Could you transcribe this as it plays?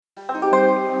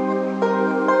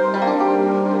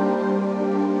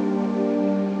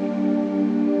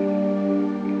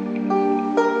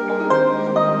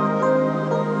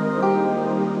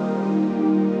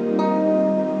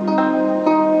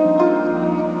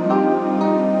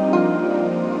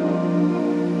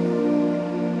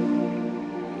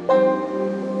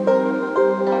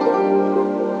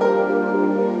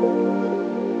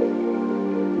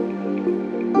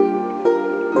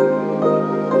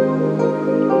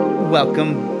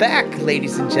Welcome back,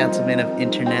 ladies and gentlemen of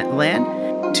Internet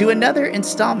Land, to another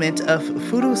installment of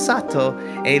Furusato,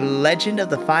 a Legend of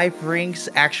the Five Rings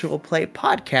actual play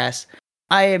podcast.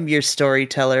 I am your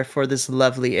storyteller for this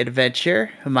lovely adventure,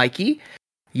 Mikey.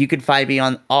 You can find me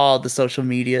on all the social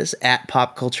medias at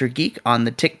Pop Culture Geek on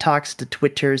the TikToks, the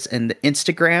Twitters, and the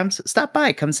Instagrams. Stop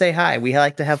by, come say hi. We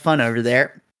like to have fun over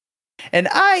there. And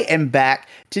I am back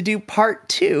to do part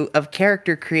 2 of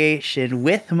character creation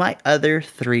with my other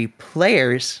 3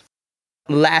 players.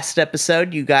 Last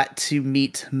episode, you got to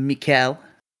meet Mikael,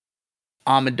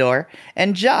 Amador,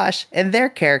 and Josh and their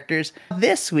characters.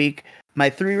 This week, my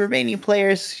 3 remaining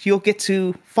players, you'll get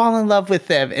to fall in love with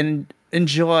them and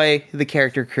enjoy the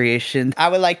character creation. I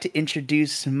would like to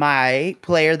introduce my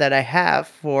player that I have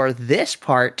for this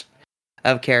part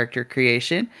of character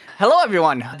creation. Hello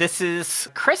everyone, this is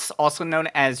Chris, also known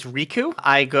as Riku.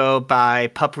 I go by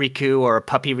Pup Riku or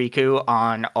Puppy Riku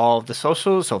on all of the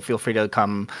socials, so feel free to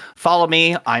come follow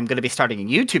me. I'm going to be starting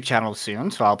a YouTube channel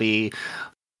soon, so I'll be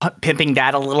pimping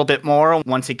that a little bit more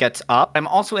once it gets up. I'm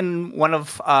also in one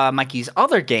of Mikey's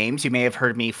other games. You may have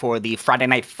heard me for the Friday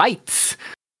Night Fights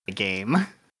game.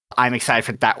 I'm excited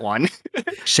for that one.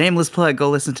 Shameless plug, go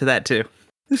listen to that too.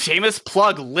 Shameless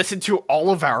plug, listen to all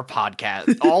of our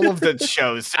podcasts, all of the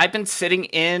shows. I've been sitting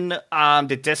in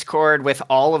the Discord with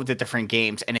all of the different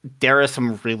games, and there is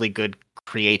some really good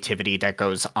creativity that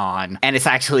goes on. And it's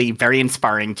actually very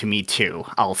inspiring to me too,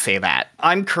 I'll say that.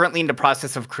 I'm currently in the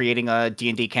process of creating a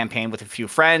D&D campaign with a few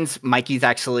friends. Mikey's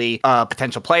actually a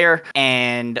potential player,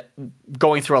 and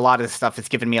going through a lot of this stuff has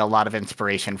given me a lot of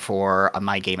inspiration for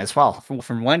my game as well.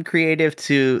 From one creative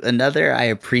to another, I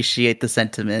appreciate the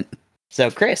sentiment. So,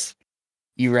 Chris,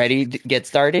 you ready to get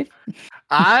started?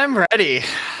 I'm ready.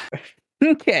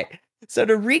 Okay. So,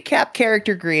 to recap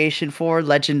character creation for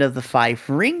Legend of the Five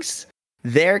Rings,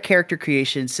 their character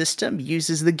creation system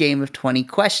uses the game of 20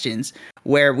 questions,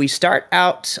 where we start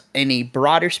out in a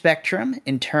broader spectrum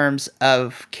in terms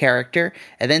of character,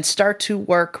 and then start to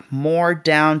work more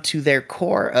down to their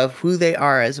core of who they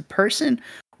are as a person,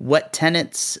 what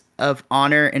tenets of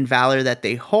honor and valor that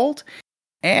they hold,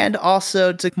 and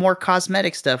also to more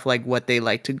cosmetic stuff like what they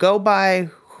like to go by,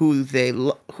 who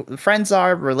friends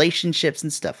are, relationships,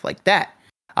 and stuff like that.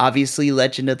 Obviously,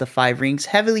 Legend of the Five Rings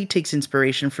heavily takes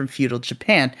inspiration from feudal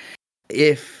Japan.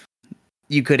 If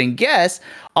you couldn't guess,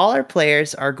 all our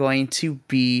players are going to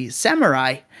be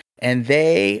samurai, and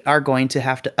they are going to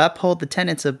have to uphold the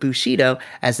tenets of Bushido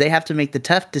as they have to make the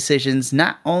tough decisions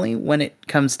not only when it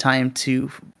comes time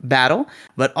to battle,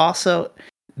 but also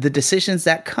the decisions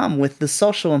that come with the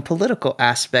social and political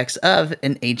aspects of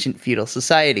an ancient feudal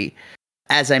society.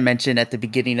 As I mentioned at the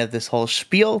beginning of this whole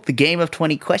spiel, the game of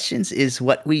 20 questions is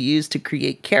what we use to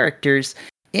create characters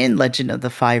in Legend of the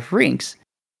Five Rings.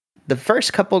 The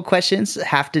first couple of questions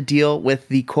have to deal with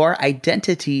the core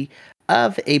identity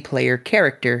of a player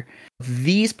character.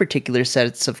 These particular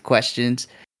sets of questions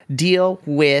deal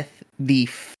with the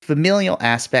familial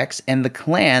aspects and the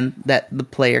clan that the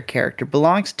player character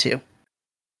belongs to.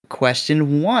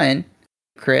 Question 1,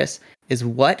 Chris, is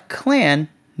what clan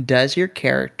does your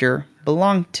character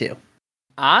belong to?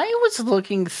 I was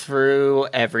looking through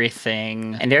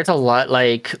everything, and there's a lot,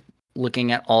 like,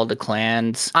 looking at all the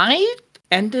clans. I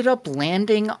ended up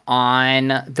landing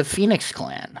on the Phoenix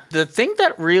clan. The thing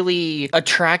that really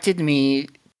attracted me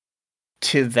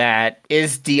to that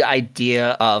is the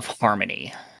idea of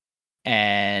harmony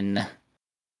and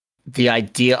the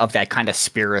idea of that kind of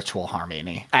spiritual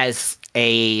harmony as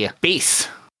a base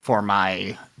for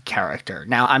my character.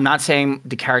 Now, I'm not saying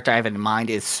the character I have in mind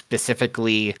is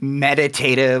specifically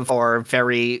meditative or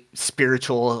very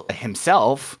spiritual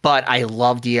himself, but I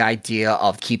love the idea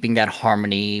of keeping that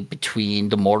harmony between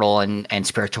the mortal and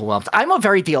spiritual realms. I'm a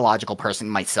very theological person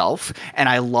myself, and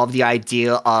I love the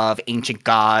idea of ancient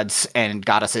gods and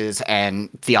goddesses and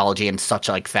theology and such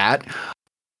like that.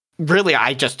 Really,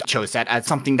 I just chose that as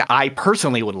something that I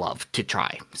personally would love to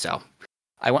try. So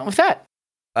I went with that.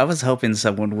 I was hoping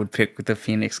someone would pick the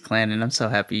Phoenix clan, and I'm so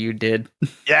happy you did.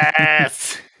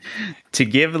 Yes! To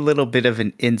give a little bit of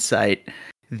an insight,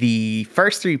 the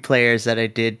first 3 players that I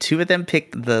did, 2 of them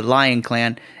picked the Lion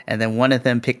clan, and then 1 of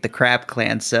them picked the Crab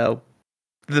clan. So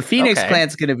The Phoenix Okay.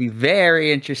 clan's going to be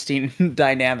very interesting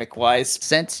dynamic-wise.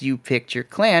 Since you picked your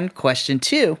clan, question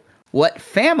 2. What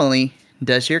family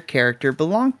does your character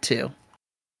belong to?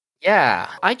 Yeah,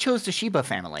 I chose the Shiba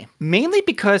family. Mainly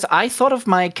because I thought of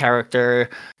my character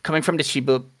coming from the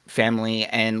Shiba family,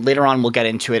 and later on we'll get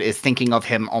into it, is thinking of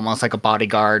him almost like a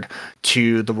bodyguard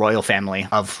to the royal family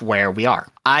of where we are.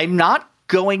 I'm not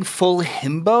going full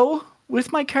himbo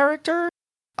with my character.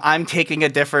 I'm taking a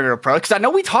different approach, because I know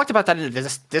we talked about that in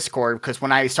this Discord, because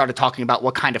when I started talking about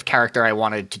what kind of character I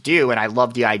wanted to do, and I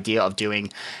love the idea of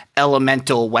doing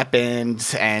elemental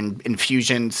weapons and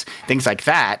infusions, things like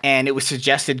that, and it was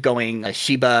suggested going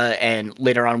Shiba and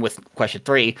later on with question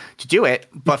 3 to do it,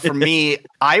 but for me,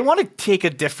 I want to take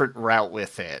a different route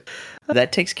with it.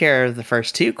 That takes care of the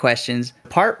first 2 questions.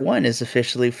 Part 1 is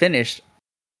officially finished.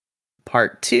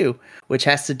 Part 2, which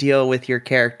has to deal with your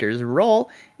character's role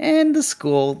and the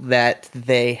school that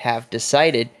they have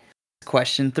decided.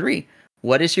 Question 3,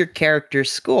 what is your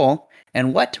character's school,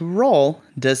 and what role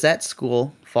does that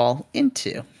school fall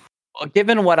into?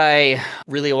 Given what I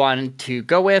really wanted to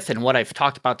go with and what I've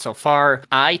talked about so far,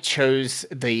 I chose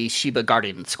the Shiba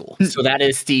Guardian School. So that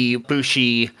is the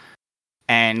Bushi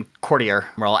and courtier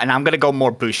role, and I'm going to go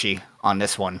more Bushi on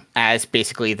this one as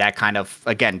basically that kind of,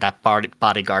 again, that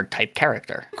bodyguard type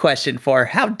character. Question 4,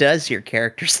 how does your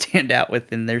character stand out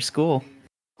within their school?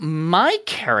 My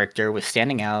character was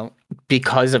standing out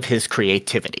because of his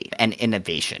creativity and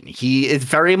innovation. He is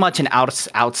very much an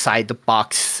outside the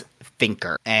box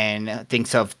thinker and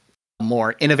thinks of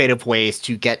more innovative ways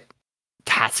to get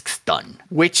tasks done,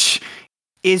 which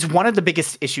is one of the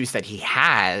biggest issues that he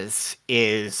has.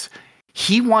 Is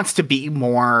he wants to be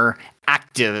more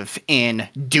active in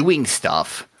doing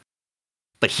stuff,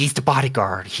 but he's the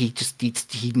bodyguard. He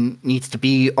needs to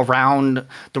be around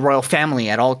the royal family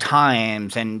at all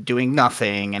times and doing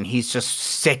nothing, and he's just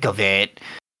sick of it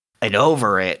and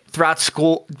over it. Throughout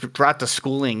the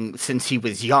schooling since he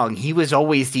was young, he was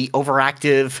always the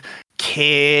overactive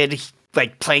kid,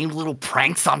 like playing little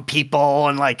pranks on people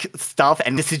and like stuff,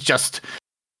 and this is just,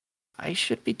 I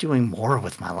should be doing more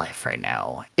with my life right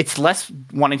now. It's less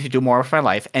wanting to do more with my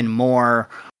life and more,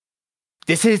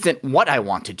 this isn't what I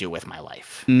want to do with my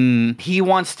life. He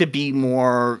wants to be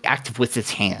more active with his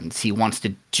hands. He wants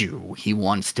to do. He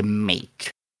wants to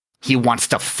make. He wants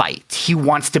to fight. He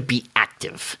wants to be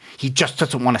active. He just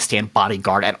doesn't want to stand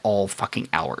bodyguard at all fucking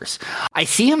hours. I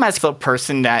see him as the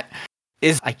person that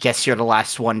is, I guess you're the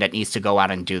last one that needs to go out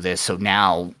and do this,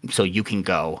 so you can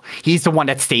go. He's the one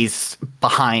that stays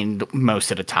behind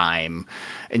most of the time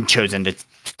and chosen to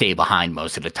stay behind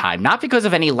most of the time. Not because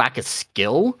of any lack of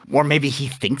skill, or maybe he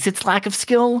thinks it's lack of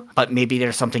skill, but maybe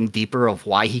there's something deeper of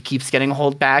why he keeps getting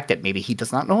held back that maybe he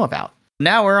does not know about.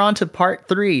 Now we're on to part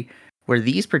 3, where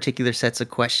these particular sets of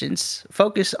questions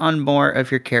focus on more of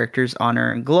your character's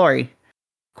honor and glory.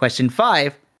 Question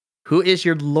 5, who is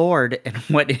your lord and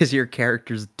what is your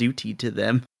character's duty to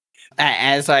them?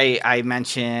 As I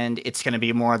mentioned, it's going to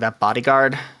be more of that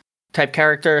bodyguard type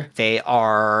character. They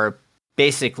are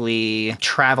basically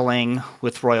traveling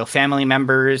with royal family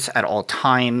members at all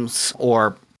times,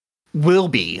 or will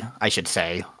be, I should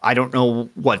say. I don't know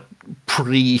what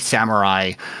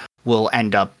pre-samurai will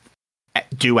end up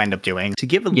doing. To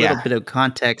give a little bit of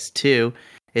context too,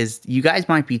 is you guys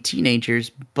might be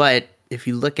teenagers, but if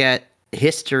you look at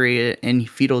history in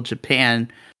feudal Japan,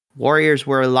 warriors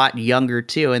were a lot younger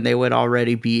too, and they would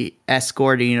already be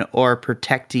escorting or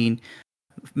protecting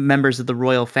members of the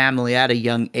royal family at a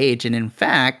young age. And in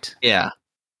fact,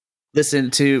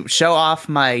 listen, to show off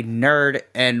my nerd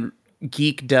and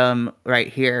geekdom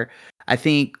right here, I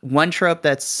think one trope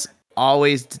that's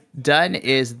always done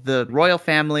is the royal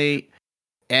family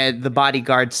and the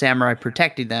bodyguard samurai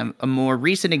protecting them. A more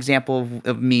recent example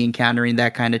of me encountering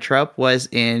that kind of trope was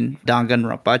in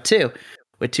Danganronpa 2,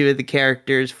 with 2 of the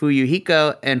characters,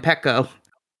 Fuyuhiko and Peko,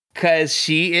 because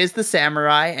she is the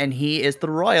samurai and he is the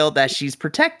royal that she's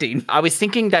protecting. I was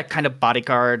thinking that kind of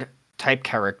bodyguard type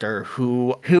character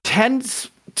who tends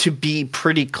to be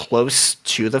pretty close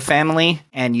to the family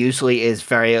and usually is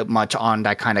very much on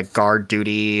that kind of guard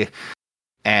duty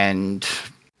and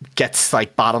gets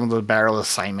like bottom of the barrel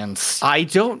assignments. I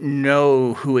don't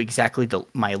know who exactly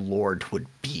my lord would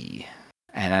be,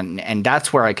 and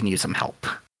that's where I can use some help.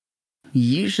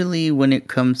 Usually when it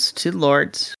comes to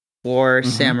lords or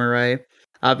samurai,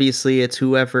 obviously it's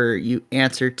whoever you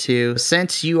answer to.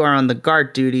 Since you are on the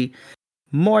guard duty,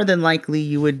 more than likely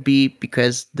you would be,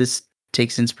 because this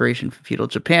takes inspiration from feudal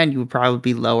Japan, you would probably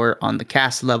be lower on the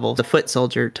caste level, the foot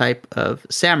soldier type of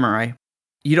samurai.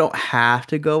 You don't have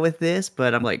to go with this,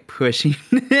 but I'm like pushing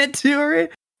it to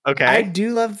it. Okay. I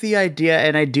do love the idea,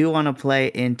 and I do want to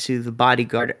play into the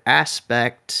bodyguard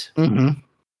aspect. Mm-hmm.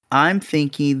 I'm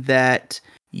thinking that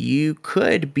you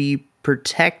could be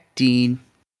protecting,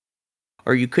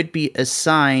 or you could be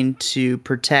assigned to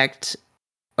protect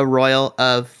a royal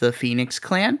of the Phoenix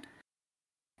clan.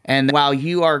 And while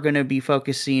you are going to be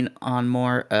focusing on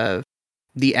more of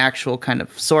the actual kind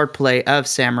of swordplay of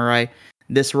samurai,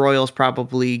 this royal's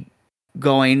probably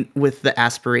going with the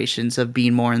aspirations of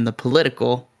being more in the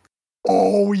political.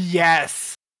 Oh,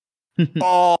 yes.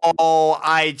 Yeah.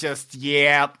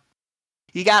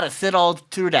 You gotta sit all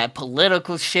through that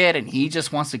political shit, and he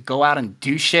just wants to go out and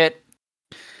do shit.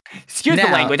 Excuse the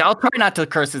language. I'll try not to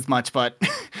curse as much, but...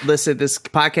 Listen, this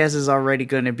podcast is already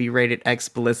going to be rated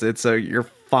explicit, so you're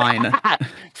fine.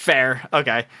 Fair.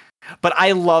 Okay. But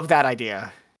I love that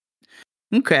idea.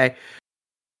 Okay.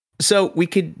 So we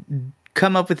could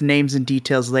come up with names and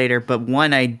details later, but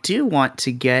one I do want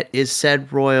to get is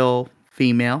said royal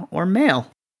female or male.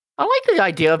 I like the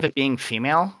idea of it being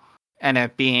female and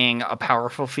it being a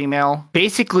powerful female.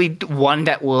 Basically, one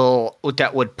that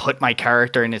would put my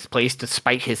character in his place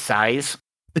despite his size.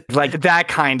 Like that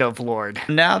kind of lord.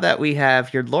 Now that we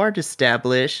have your lord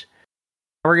established,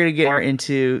 we're going to get more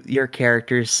into your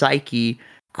character's psyche.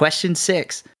 Question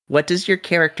 6. What does your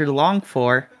character long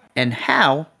for, and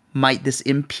how might this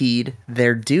impede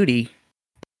their duty?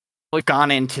 We've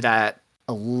gone into that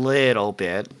a little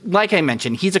bit. Like I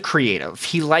mentioned, he's a creative.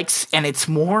 He likes, and it's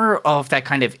more of that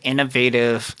kind of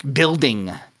innovative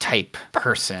building type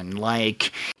person.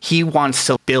 Like, he wants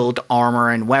to build armor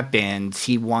and weapons.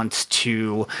 He wants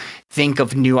to think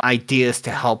of new ideas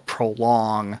to help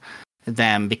prolong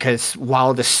them, because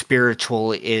while the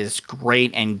spiritual is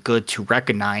great and good to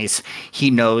recognize, he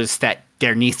knows that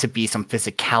there needs to be some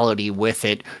physicality with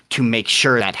it to make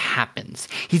sure that happens.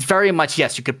 He's very much,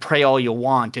 yes, you could pray all you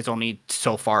want, there's only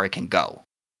so far it can go.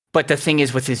 But the thing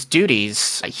is, with his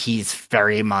duties, he's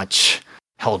very much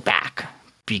held back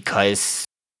because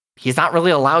he's not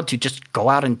really allowed to just go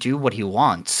out and do what he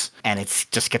wants. And it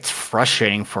just gets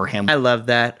frustrating for him. I love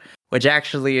that, which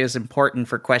actually is important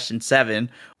for question 7.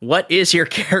 What is your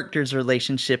character's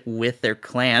relationship with their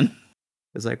clan?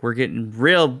 It's like we're getting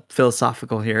real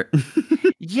philosophical here.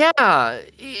 Yeah,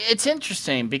 it's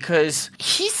interesting because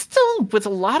he's still with a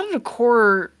lot of the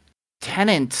core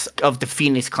tenets of the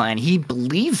Phoenix clan he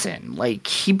believes in. Like,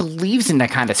 he believes in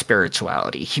that kind of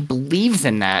spirituality. He believes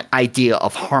in that idea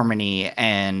of harmony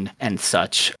and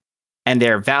such, and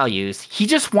their values. He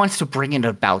just wants to bring it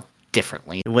about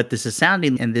differently. What this is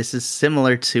sounding, and this is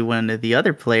similar to one of the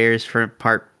other players for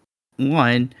part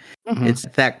 1, it's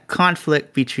that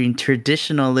conflict between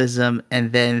traditionalism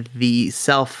and then the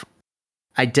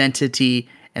self-identity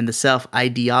and the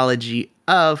self-ideology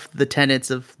of the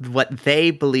tenets of what they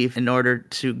believe in order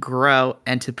to grow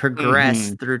and to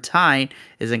progress through time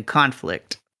is in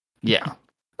conflict. Yeah.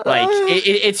 Like,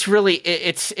 it's really,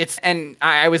 and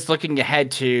I was looking ahead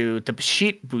to the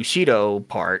Bushido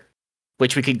part,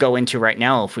 which we could go into right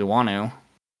now if we want to.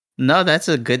 No, that's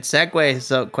a good segue.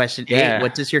 So question 8,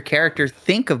 what does your character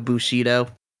think of Bushido?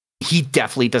 He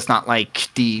definitely does not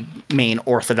like the main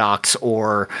orthodox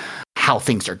or how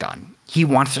things are done. He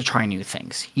wants to try new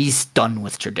things. He's done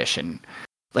with tradition.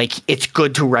 Like, it's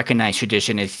good to recognize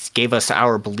tradition. It gave us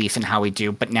our beliefs in how we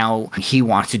do, but now he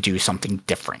wants to do something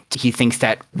different. He thinks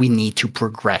that we need to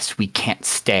progress. We can't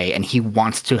stay, and he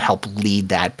wants to help lead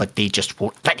that, but they just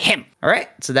won't let him. All right,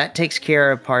 so that takes care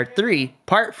of part 3.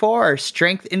 Part 4,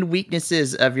 strength and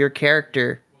weaknesses of your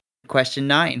character. Question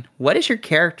 9, what is your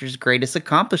character's greatest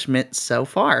accomplishment so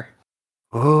far?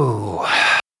 Ooh.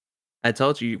 I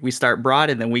told you, we start broad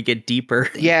and then we get deeper.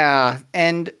 Yeah,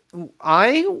 and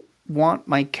I want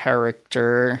my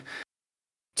character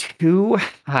to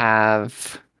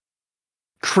have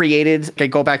created, I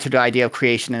go back to the idea of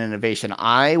creation and innovation.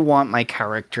 I want my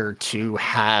character to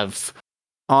have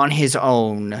on his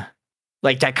own,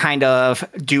 like that kind of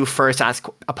do first, ask,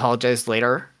 apologize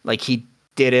later. Like, he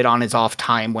did it on his off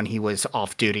time when he was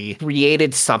off duty,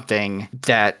 created something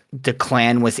that the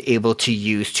clan was able to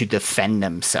use to defend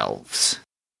themselves.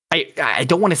 I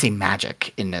don't want to say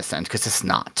magic in this sense, because it's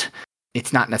not.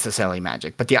 It's not necessarily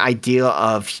magic, but the idea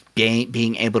of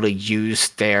being able to use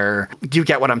their, do you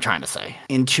get what I'm trying to say?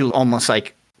 Into almost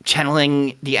like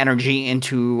channeling the energy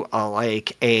into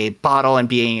like a bottle and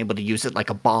being able to use it like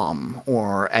a bomb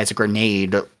or as a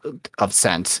grenade of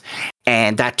sense.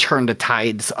 And that turned the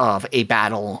tides of a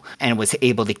battle and was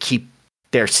able to keep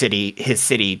his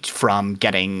city from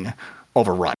getting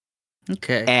overrun.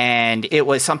 Okay. And it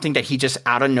was something that he just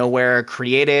out of nowhere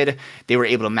created. They were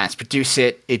able to mass produce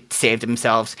it. It saved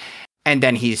themselves. And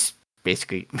then he's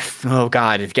basically, oh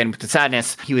God, again with the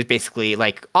sadness, he was basically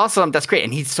like, awesome, that's great.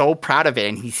 And he's so proud of it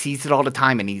and he sees it all the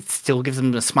time and he still gives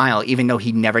him a smile, even though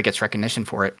he never gets recognition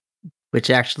for it. Which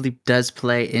actually does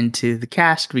play into the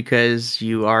cast because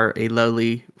you are a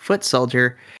lowly foot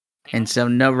soldier and so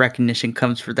no recognition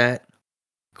comes for that.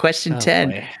 Question 10.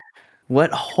 Boy.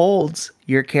 What holds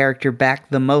your character back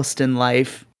the most in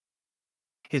life?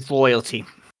 His loyalty.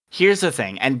 Here's the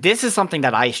thing, and this is something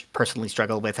that I personally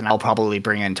struggle with, and I'll probably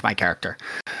bring into my character.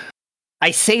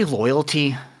 I say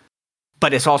loyalty,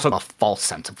 but it's also a false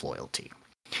sense of loyalty.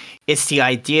 It's the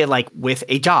idea, like with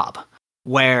a job,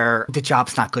 where the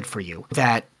job's not good for you,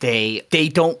 that they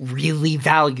don't really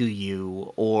value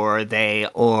you,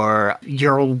 or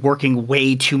you're working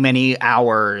way too many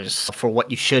hours for what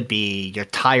you should be, you're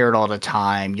tired all the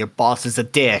time, your boss is a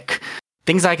dick.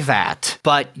 Things like that,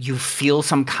 but you feel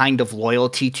some kind of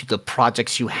loyalty to the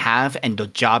projects you have and the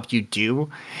job you do,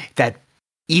 that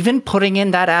even putting in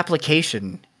that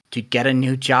application to get a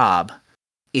new job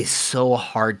is so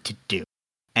hard to do.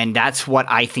 And that's what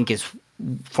I think is,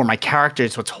 for my character,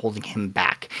 is what's holding him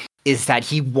back, is that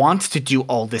he wants to do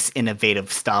all this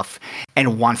innovative stuff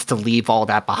and wants to leave all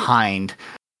that behind,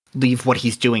 leave what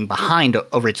he's doing behind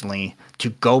originally to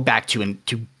go back to and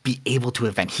to be able to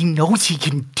event. He knows he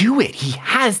can do it. He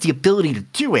has the ability to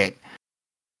do it,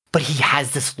 but he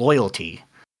has this loyalty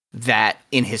that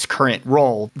in his current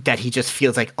role that he just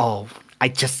feels like, oh, I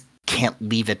just can't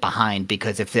leave it behind,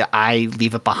 because if I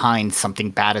leave it behind,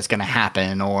 something bad is going to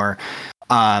happen, or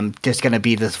there's going to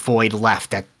be this void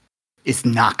left that is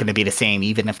not going to be the same,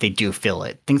 even if they do fill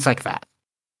it. Things like that.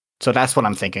 So that's what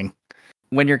I'm thinking.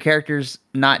 When your character's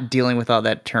not dealing with all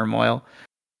that turmoil.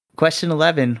 Question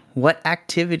 11. What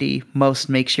activity most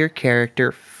makes your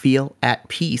character feel at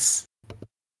peace?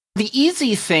 The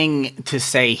easy thing to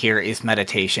say here is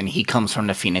meditation. He comes from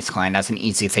the Phoenix Clan. That's an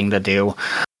easy thing to do.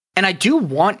 And I do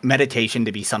want meditation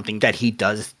to be something that he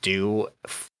does do,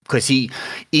 because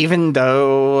even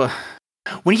though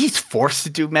when he's forced to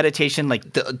do meditation,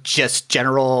 like the just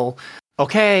general,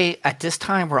 okay, at this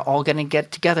time we're all going to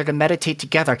get together to meditate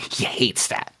together, he hates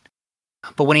that.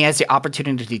 But when he has the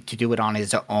opportunity to do it on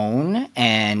his own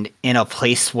and in a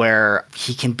place where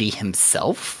he can be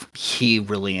himself, he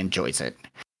really enjoys it.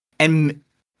 And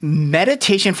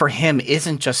meditation for him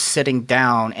isn't just sitting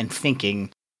down and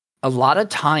thinking. A lot of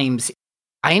times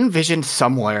I envision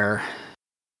somewhere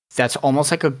that's almost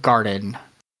like a garden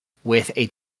with a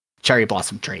cherry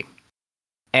blossom tree.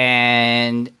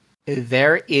 And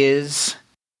there is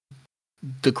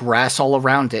the grass all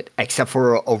around it, except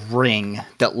for a ring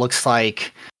that looks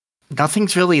like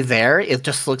nothing's really there. It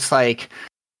just looks like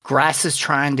grass is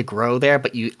trying to grow there,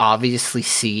 but you obviously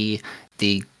see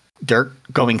the dirt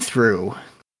going through,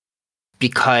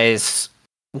 because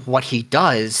what he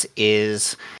does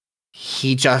is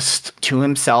he just, to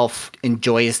himself,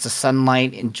 enjoys the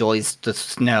sunlight, enjoys the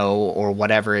snow or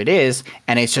whatever it is,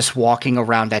 and it's just walking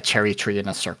around that cherry tree in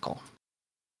a circle,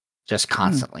 just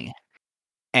constantly.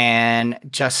 And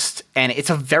it's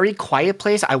a very quiet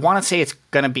place. I want to say it's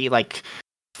going to be like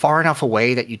far enough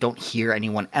away that you don't hear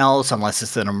anyone else unless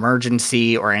it's an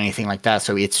emergency or anything like that.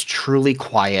 So it's truly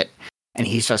quiet. And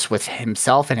he's just with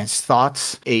himself and his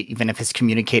thoughts, even if he's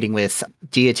communicating with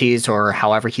deities or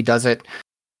however he does it.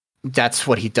 That's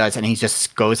what he does. And he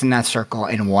just goes in that circle.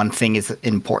 And one thing is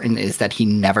important is that he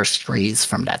never strays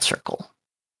from that circle.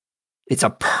 It's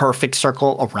a perfect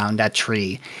circle around that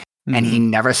tree. And he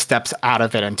never steps out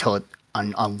of it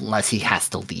unless he has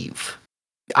to leave.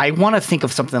 I want to think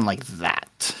of something like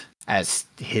that as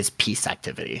his peace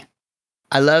activity.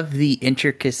 I love the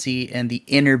intricacy and the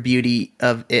inner beauty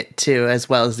of it too, as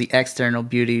well as the external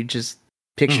beauty. Just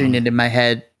picturing it in my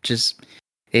head, just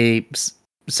a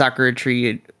sakura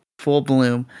tree in full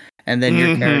bloom, and then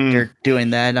your character doing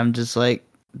that. I'm just like,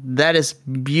 that is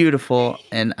beautiful,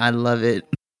 and I love it.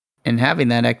 And having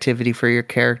that activity for your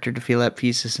character to feel at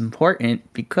peace is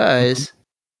important, because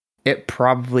it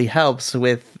probably helps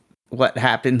with what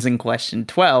happens in question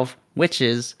 12, which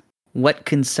is, what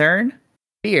concern,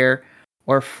 fear,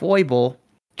 or foible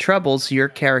troubles your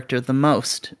character the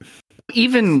most?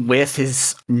 Even with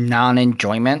his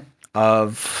non-enjoyment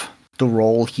of the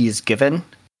role he is given,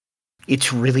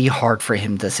 it's really hard for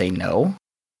him to say no.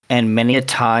 And many a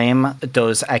time,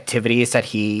 those activities that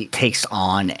he takes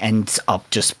on ends up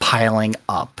just piling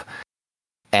up.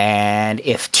 And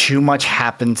if too much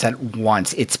happens at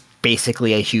once, it's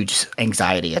basically a huge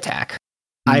anxiety attack.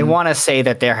 I want to say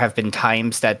that there have been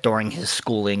times that during his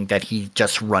schooling that he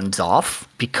just runs off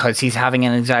because he's having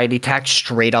an anxiety attack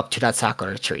straight up to that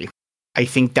sakura tree. I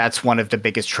think that's one of the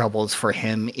biggest troubles for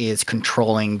him, is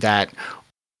controlling that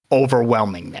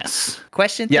overwhelmingness.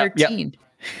 Question 13.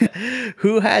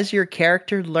 Who has your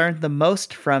character learned the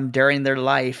most from during their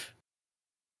life?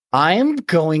 I'm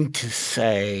going to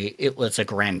say it was a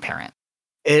grandparent.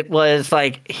 It was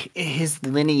like his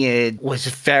lineage was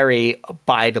very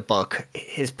by the book.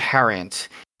 His parents,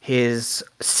 his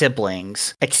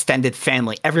siblings, extended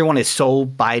family, everyone is so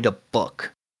by the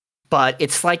book. But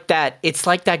it's like that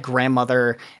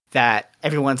grandmother that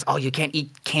everyone's, oh, you can't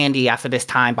eat candy after this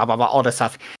time, blah blah blah, all this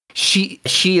stuff. She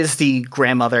is the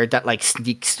grandmother that like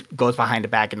goes behind the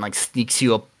back and like sneaks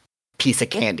you a piece of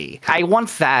candy. I want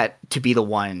that to be the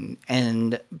one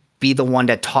and be the one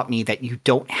that taught me that you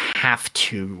don't have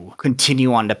to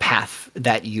continue on the path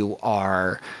that you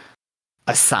are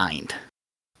assigned.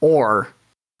 Or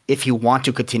if you want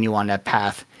to continue on that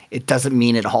path, it doesn't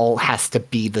mean it all has to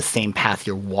be the same path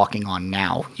you're walking on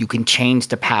now. You can change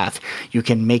the path. You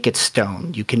can make it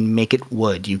stone. You can make it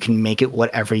wood. You can make it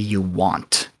whatever you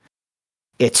want.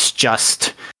 It's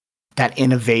just that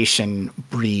innovation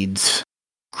breeds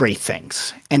great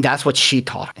things. And that's what she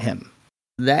taught him.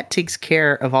 That takes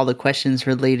care of all the questions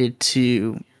related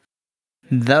to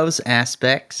those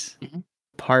aspects. Mm-hmm.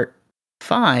 Part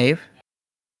 5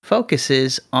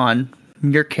 focuses on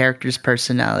your character's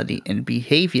personality and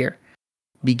behavior.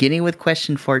 Beginning with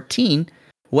question 14,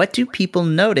 what do people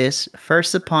notice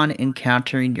first upon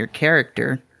encountering your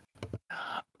character?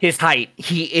 His height.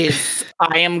 He is,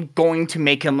 I am going to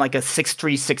make him like a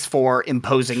 6'3", 6'4",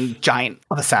 imposing giant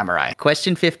of a samurai.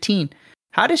 Question 15,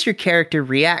 how does your character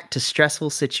react to stressful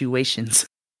situations?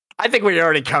 I think we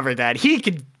already covered that. He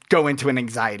could go into an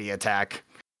anxiety attack.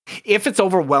 If it's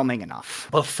overwhelming enough.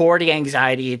 Before the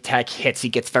anxiety attack hits, he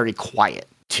gets very quiet,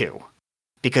 too.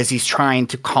 Because he's trying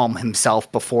to calm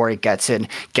himself before it gets in,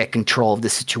 get control of the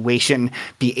situation,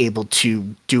 be able to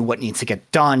do what needs to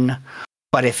get done.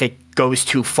 But if it goes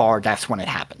too far, that's when it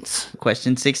happens.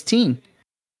 Question 16.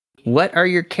 What are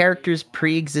your character's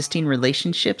pre-existing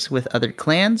relationships with other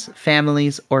clans,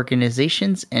 families,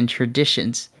 organizations, and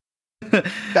traditions?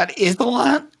 That is a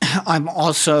lot. I'm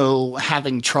also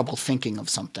having trouble thinking of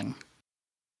something.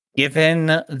 Given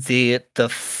the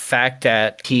fact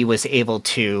that he was able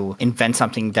to invent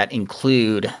something that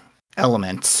include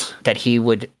elements, that he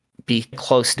would be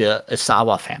close to the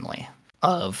Isawa family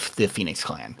of the Phoenix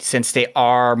clan, since they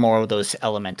are more of those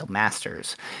elemental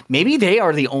masters. Maybe they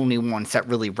are the only ones that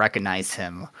really recognize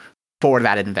him for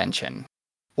that invention.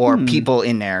 Or people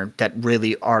in there that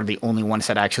really are the only ones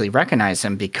that actually recognize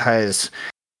him because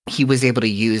he was able to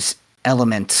use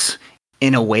elements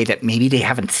in a way that maybe they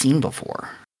haven't seen before.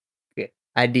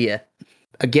 Idea.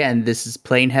 Again, this is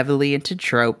playing heavily into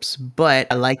tropes, but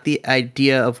I like the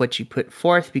idea of what you put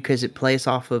forth because it plays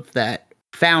off of that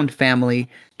found family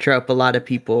trope a lot of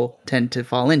people tend to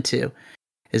fall into,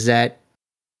 is that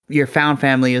your found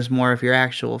family is more of your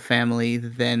actual family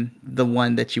than the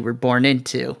one that you were born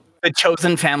into. The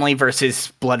chosen family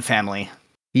versus blood family.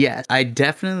 Yes, I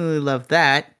definitely love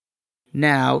that.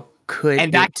 Now,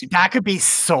 that could be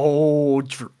so...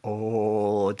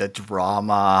 the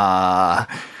drama.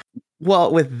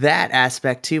 Well, with that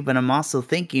aspect too, but I'm also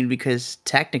thinking because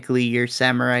technically your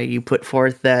samurai, you put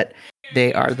forth that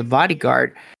they are the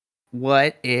bodyguard.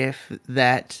 What if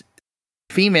that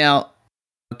female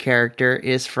character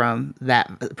is from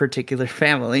that particular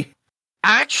family?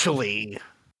 Actually...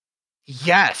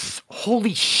 yes.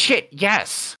 Holy shit,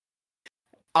 yes.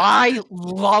 I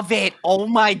love it. Oh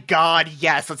my god,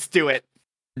 yes, let's do it.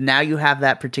 Now you have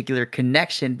that particular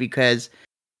connection because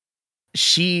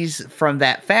she's from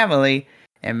that family,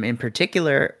 and in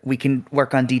particular, we can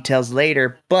work on details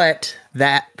later, but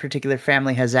that particular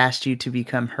family has asked you to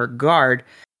become her guard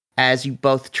as you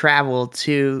both travel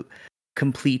to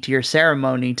complete your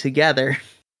ceremony together.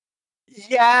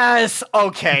 Yes.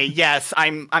 Okay. Yes.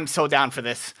 I'm so down for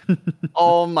this.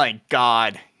 Oh my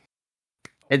god.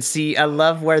 And see, I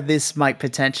love where this might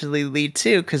potentially lead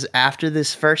to, because after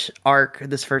this first arc,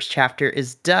 this first chapter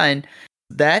is done,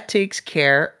 that takes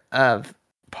care of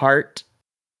part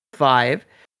 5.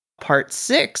 Part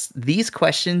 6, these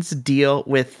questions deal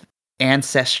with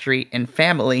ancestry and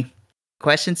family.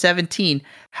 Question 17,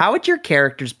 how would your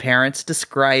character's parents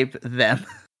describe them?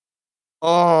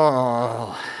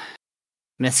 Oh.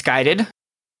 Misguided.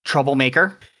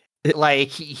 Troublemaker. Like,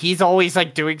 he's always,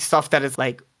 like, doing stuff that is,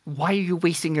 like, why are you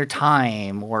wasting your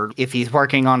time? Or if he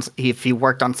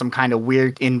worked on some kind of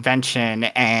weird invention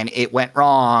and it went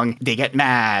wrong, they get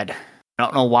mad. I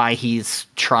don't know why he's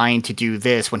trying to do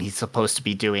this when he's supposed to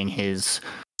be doing his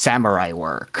samurai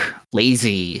work.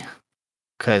 Lazy.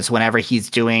 Because whenever he's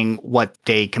doing what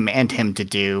they command him to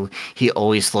do, he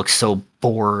always looks so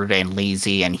bored and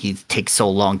lazy and he takes so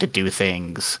long to do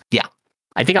things. Yeah.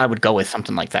 I think I would go with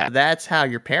something like that. That's how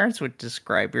your parents would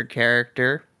describe your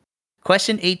character.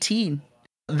 Question 18.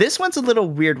 This one's a little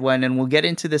weird one, and we'll get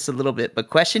into this a little bit. But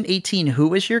question 18,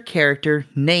 who is your character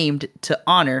named to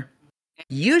honor?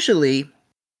 Usually,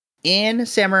 in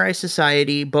samurai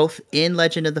society, both in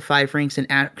Legend of the Five Rings and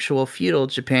actual feudal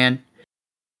Japan,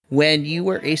 when you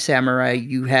were a samurai,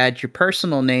 you had your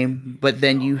personal name, but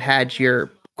then you had your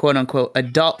quote-unquote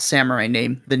adult samurai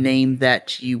name, the name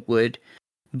that you would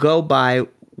go by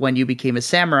when you became a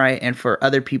samurai and for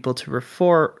other people to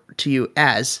refer to you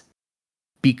as.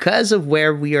 Because of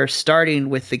where we are starting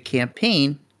with the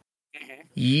campaign,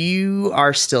 you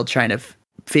are still trying to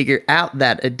figure out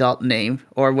that adult name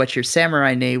or what your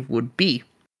samurai name would be.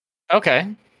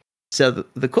 Okay. So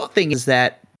the cool thing is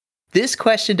that this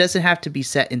question doesn't have to be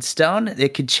set in stone.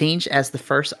 It could change as the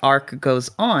first arc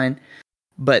goes on.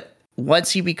 But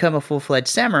once you become a full-fledged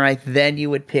samurai, then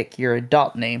you would pick your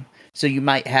adult name. So you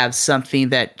might have something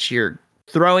that you're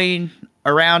throwing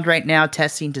around right now,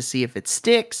 testing to see if it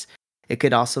sticks. It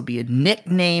could also be a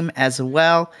nickname as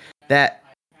well that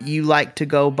you like to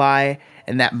go by,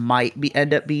 and that might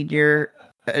end up being your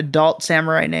adult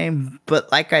samurai name.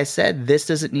 But like I said, this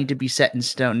doesn't need to be set in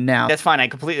stone now. That's fine. I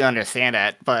completely understand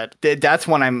that, but that's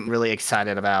one I'm really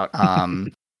excited about.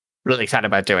 Really excited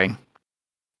about doing.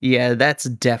 Yeah, that's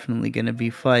definitely going to be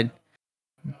fun.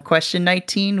 Question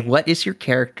 19, what is your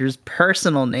character's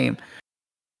personal name?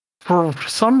 For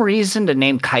some reason, the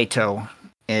name Kaito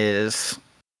is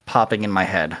popping in my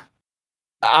head.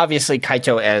 Obviously,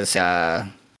 Kaito as a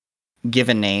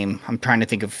given name. I'm trying to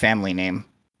think of family name.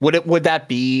 Would that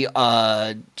be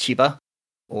Chiba?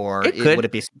 Or would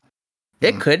it be?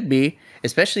 It could be,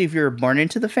 especially if you're born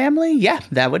into the family. Yeah,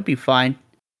 that would be fine.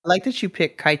 I like that you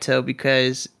picked Kaito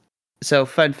because, so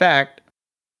fun fact,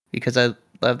 because I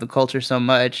love the culture so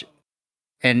much,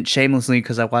 and shamelessly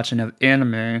because I watch enough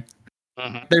anime,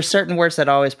 there's certain words that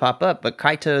always pop up, but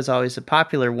Kaito is always a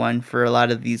popular one for a lot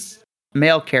of these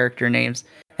male character names.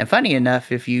 And funny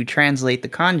enough, if you translate the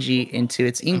kanji into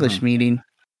its English meaning,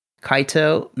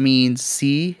 Kaito means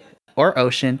sea or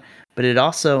ocean, but it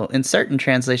also, in certain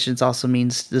translations, also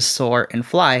means to soar and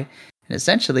fly. And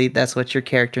essentially, that's what your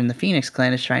character in the Phoenix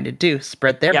Clan is trying to do,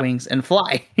 spread their wings and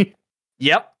fly.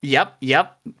 Yep.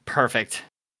 Perfect.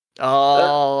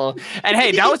 Oh, and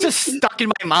hey, that was just stuck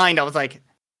in my mind. I was like,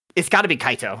 it's got to be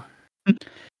Kaito.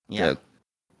 Yeah. So,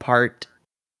 part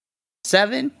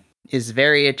 7 is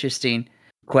very interesting.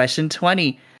 Question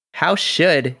 20. How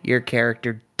should your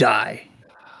character die?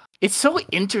 It's so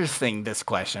interesting, this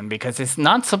question, because it's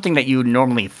not something that you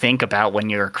normally think about when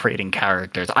you're creating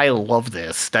characters. I love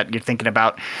this, that you're thinking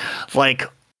about, like,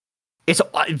 it's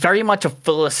very much a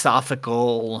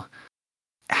philosophical,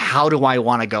 how do I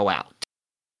want to go out?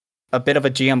 A bit of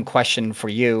a GM question for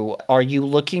you. Are you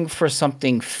looking for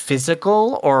something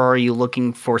physical, or are you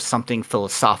looking for something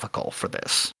philosophical for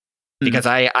this? Because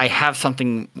I have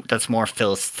something that's more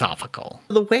philosophical.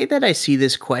 The way that I see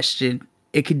this question,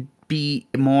 it could be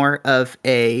more of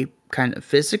a kind of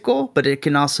physical, but it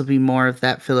can also be more of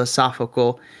that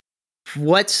philosophical.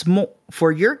 What's more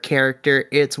for your character,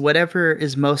 it's whatever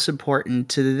is most important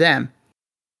to them.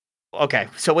 Okay,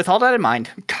 so with all that in mind,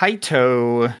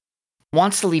 Kaito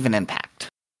wants to leave an impact.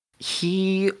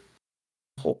 He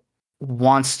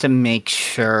wants to make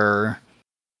sure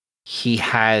he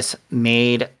has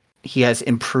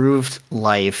improved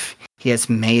life, he has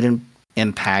made an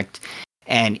impact,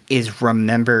 and is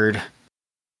remembered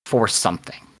for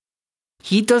something.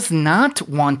 He does not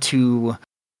want to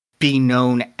be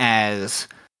known as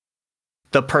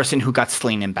the person who got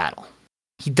slain in battle.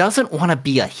 He doesn't want to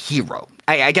be a hero.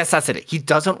 I guess that's it. He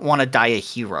doesn't want to die a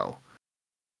hero,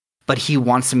 but he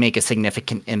wants to make a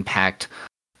significant impact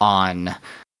on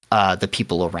the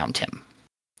people around him,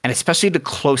 and especially the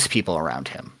close people around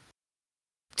him.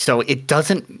 So it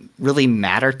doesn't really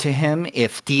matter to him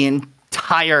if the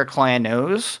entire clan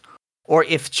knows or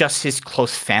if just his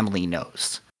close family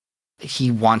knows.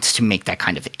 He wants to make that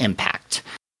kind of impact.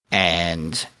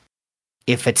 And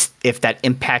if that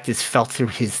impact is felt through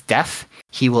his death,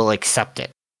 he will accept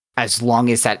it, as long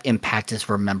as that impact is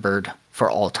remembered for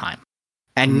all time.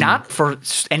 And not for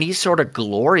any sort of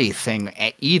glory thing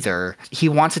either. He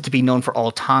wants it to be known for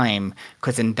all time,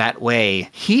 because in that way,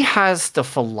 he has the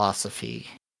philosophy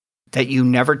that you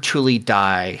never truly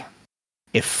die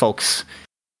if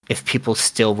people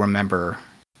still remember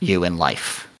you in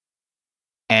life.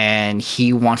 And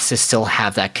he wants to still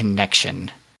have that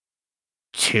connection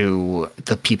to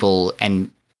the people and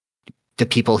the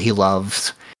people he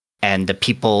loves and the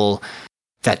people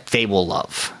that they will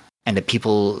love and the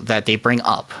people that they bring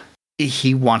up.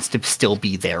 He wants to still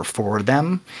be there for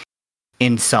them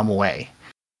in some way.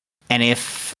 And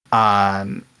if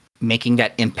making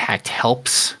that impact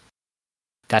helps,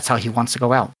 that's how he wants to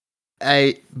go out.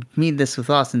 I mean this with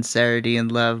all sincerity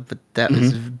and love, but that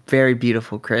was very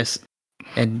beautiful, Chris.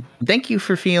 And thank you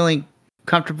for feeling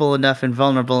comfortable enough and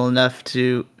vulnerable enough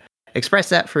to express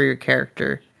that for your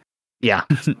character. Yeah.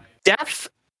 Death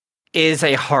is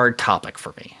a hard topic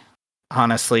for me.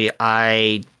 Honestly,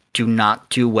 I do not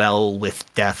do well with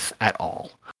death at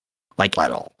all. Like,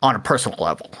 at all. On a personal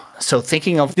level. So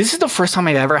this is the first time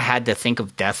I've ever had to think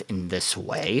of death in this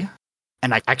way.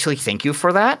 And I actually thank you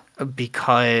for that,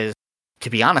 because, to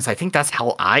be honest, I think that's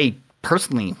how I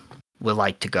personally would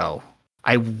like to go.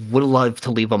 I would love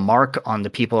to leave a mark on the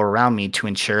people around me to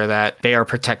ensure that they are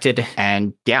protected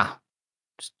and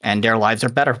their lives are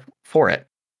better for it.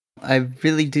 I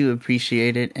really do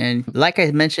appreciate it. And like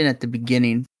I mentioned at the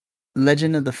beginning,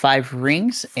 Legend of the Five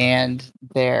Rings and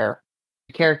their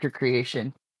character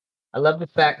creation, I love the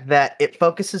fact that it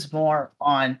focuses more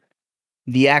on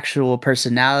the actual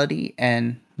personality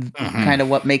and kind of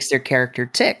what makes their character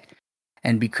tick.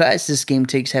 And because this game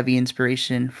takes heavy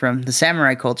inspiration from the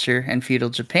samurai culture and feudal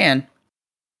Japan,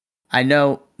 I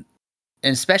know,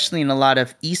 and especially in a lot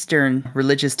of Eastern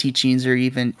religious teachings or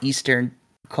even Eastern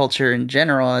culture in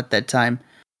general at that time,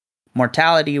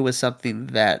 mortality was something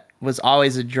that was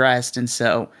always addressed. And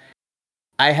so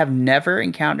I have never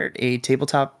encountered a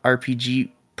tabletop RPG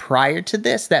prior to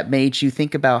this that made you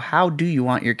think about, how do you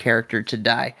want your character to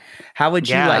die? How would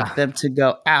you like them to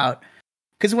go out?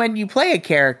 Because when you play a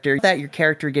character, that your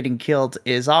character getting killed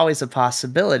is always a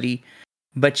possibility,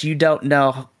 but you don't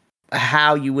know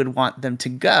how you would want them to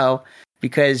go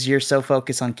because you're so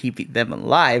focused on keeping them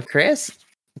alive. Chris,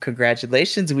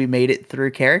 congratulations. We made it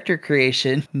through character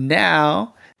creation.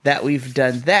 Now that we've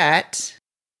done that,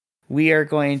 we are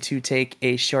going to take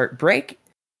a short break.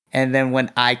 And then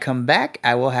when I come back,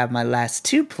 I will have my last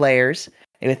two players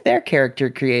with their character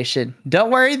creation.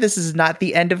 Don't worry, this is not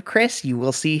the end of Chris. You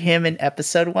will see him in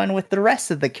episode 1 with the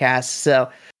rest of the cast. So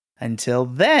until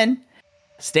then,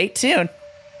 stay tuned.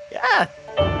 Yeah.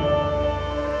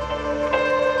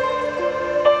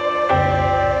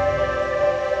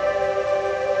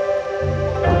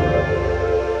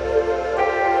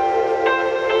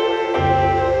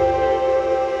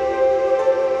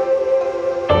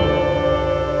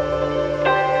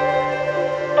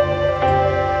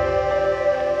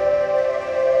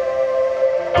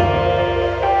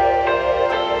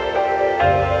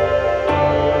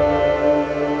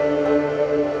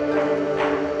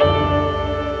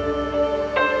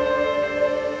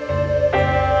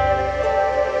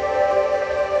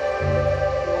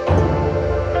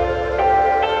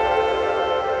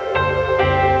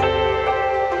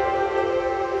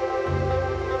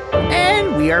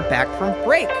 We are back from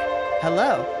break.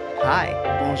 Hello. Hi.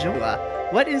 Bonjour.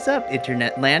 What is up,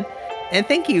 Internet land? And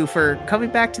thank you for coming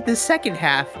back to the second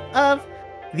half of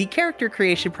the character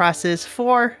creation process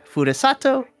for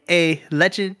Furusato, a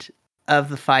Legend of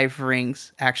the Five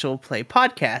Rings actual play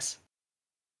podcast.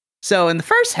 So in the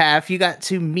first half, you got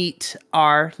to meet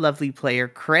our lovely player,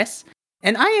 Chris.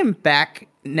 And I am back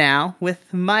now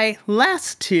with my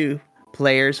last two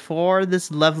players for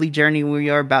this lovely journey we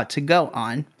are about to go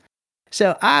on.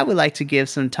 So I would like to give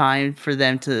some time for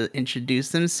them to introduce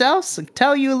themselves,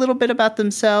 tell you a little bit about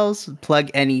themselves, plug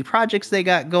any projects they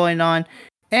got going on,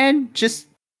 and just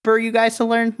for you guys to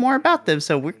learn more about them.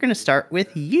 So we're going to start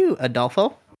with you,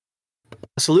 Adolfo.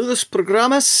 Saludos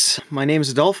programas. My name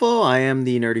is Adolfo. I am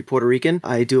the Nerdy Puerto Rican.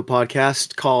 I do a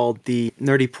podcast called the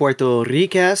Nerdy Puerto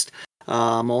Ricast.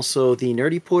 I'm also the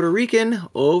Nerdy Puerto Rican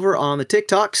over on the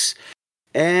TikToks,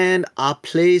 and I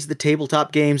plays the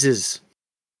tabletop games.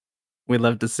 We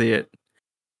love to see it.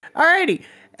 Alrighty.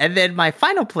 And then my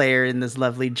final player in this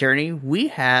lovely journey, we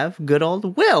have good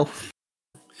old Will.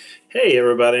 Hey,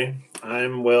 everybody.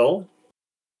 I'm Will.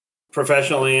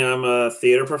 Professionally, I'm a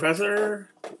theater professor.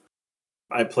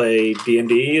 I play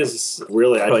D&D.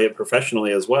 I play it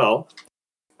professionally as well.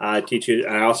 I teach it.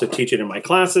 I also teach it in my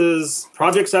classes.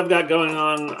 Projects I've got going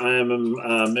on. I am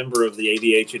a member of the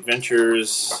ADH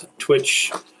Adventures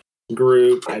Twitch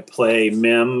group. I play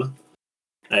Mim,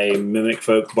 a Mimic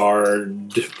Folk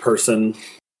Bard person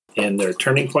in their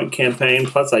Turning Point campaign.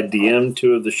 Plus, I DM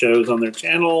 2 of the shows on their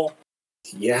channel.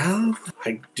 Yeah,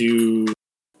 I do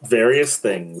various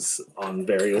things on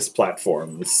various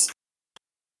platforms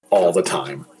all the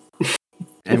time.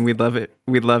 And we love it.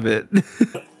 We love it.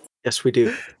 Yes, we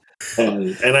do.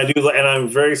 And I do, and I'm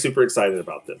very super excited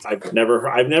about this. I've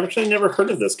actually never heard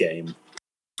of this game,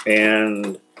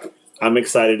 and I'm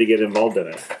excited to get involved in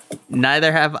it.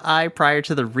 Neither have I prior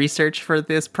to the research for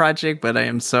this project, but I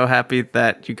am so happy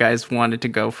that you guys wanted to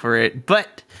go for it.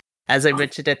 But As I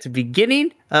mentioned at the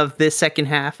beginning of this second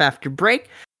half after break,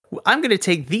 I'm going to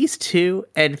take these two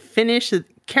and finish the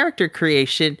character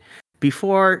creation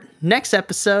before next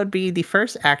episode being the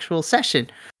first actual session.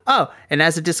 Oh, and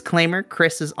as a disclaimer,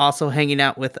 Chris is also hanging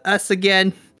out with us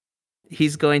again.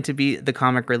 He's going to be the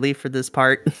comic relief for this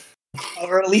part.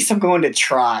 Or at least I'm going to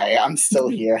try. I'm still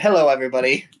here. Hello,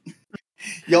 everybody.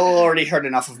 Y'all already heard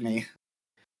enough of me.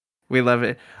 We love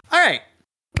it. All right.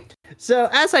 So,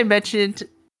 as I mentioned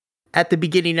at the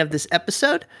beginning of this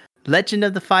episode, Legend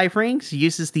of the Five Rings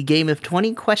uses the game of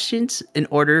 20 questions in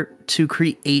order to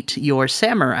create your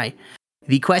samurai.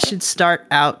 The questions start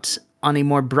out on a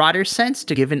more broader sense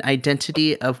to give an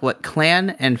identity of what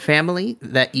clan and family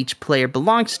that each player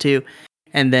belongs to,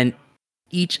 and then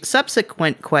each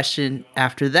subsequent question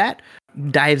after that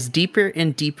dives deeper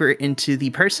and deeper into the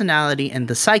personality and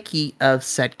the psyche of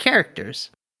said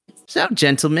characters. So,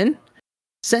 gentlemen,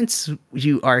 since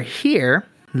you are here,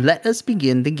 let us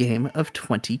begin the game of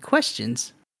 20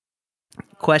 questions.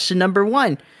 Question number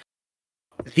 1.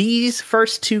 These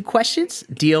first two questions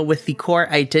deal with the core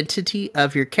identity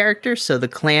of your character, so the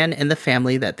clan and the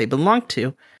family that they belong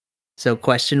to. So,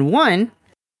 question 1.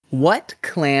 What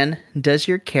clan does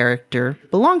your character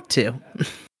belong to?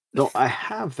 No, I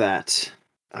have that.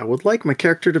 I would like my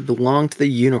character to belong to the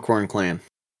Unicorn Clan.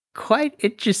 Quite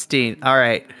interesting. All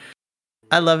right.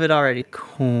 I love it already.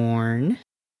 Corn.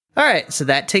 All right, so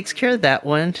that takes care of that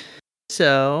one.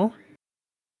 So,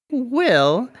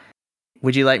 Will,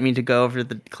 would you like me to go over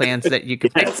the clans that you can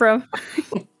pick from?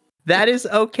 That is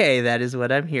okay. That is what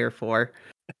I'm here for.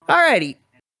 Alrighty.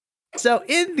 So,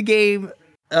 in the game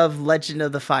of Legend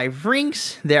of the Five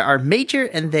Rings, there are major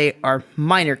and they are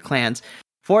minor clans.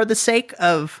 For the sake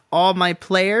of all my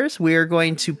players, we are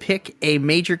going to pick a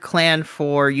major clan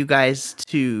for you guys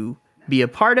to be a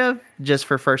part of, just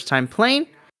for first time playing.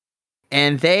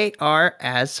 And they are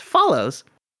as follows.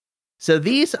 So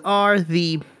these are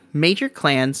the major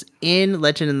clans in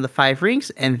Legend of the Five Rings,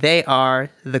 and they are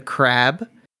the crab,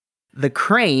 the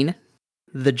crane,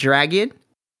 the dragon,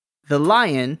 the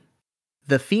lion,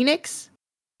 the phoenix,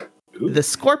 the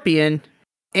scorpion,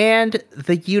 and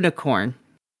the unicorn.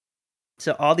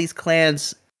 So all these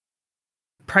clans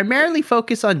primarily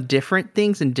focus on different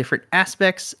things and different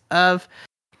aspects of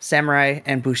samurai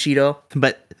and bushido,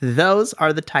 but those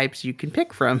are the types you can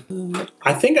pick from.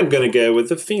 I think I'm going to go with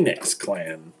the Phoenix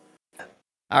clan.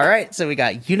 All right, so we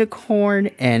got unicorn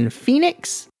and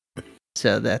phoenix.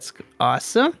 So that's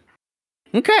awesome.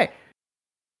 Okay.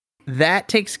 That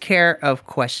takes care of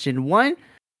question 1.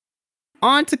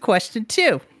 On to question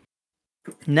 2.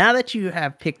 Now that you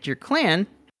have picked your clan,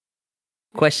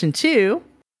 question 2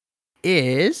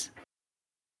 is,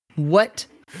 what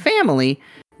family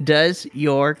does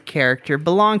your character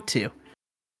belong to?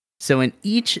 So in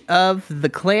each of the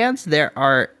clans, there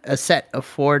are a set of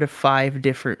 4 to 5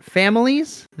 different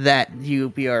families that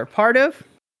you are a part of.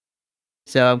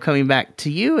 So I'm coming back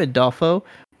to you, Adolfo.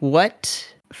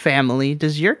 What family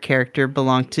does your character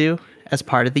belong to as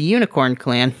part of the Unicorn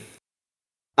Clan?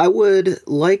 I would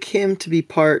like him to be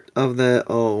part of the...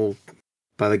 Oh,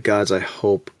 by the gods, I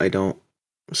hope I don't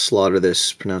slaughter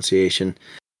this pronunciation.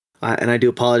 And I do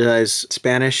apologize.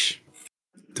 Spanish.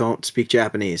 Don't speak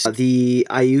Japanese. The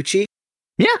Ayuchi?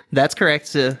 Yeah, that's correct.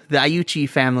 So the Ayuchi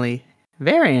family.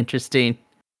 Very interesting.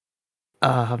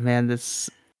 Oh, man, this...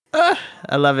 I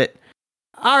love it.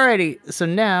 Alrighty, so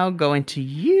now going to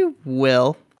you,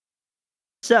 Will.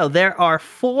 So there are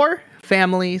 4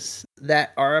 families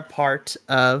that are a part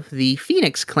of the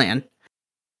Phoenix clan.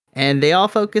 And they all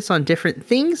focus on different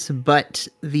things, but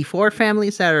the 4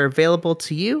 families that are available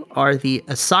to you are the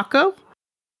Asako,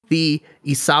 the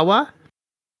Isawa,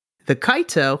 the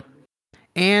Kaito,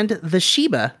 and the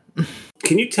Shiba.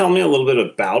 Can you tell me a little bit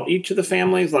about each of the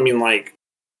families? I mean, like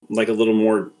a little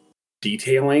more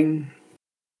detailing?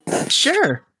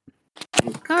 Sure.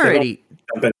 Alrighty.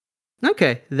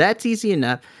 Okay, that's easy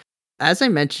enough. As I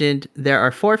mentioned, there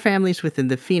are 4 families within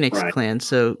the Phoenix clan.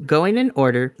 So going in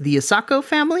order, the Asako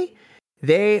family,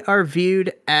 they are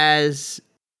viewed as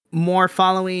more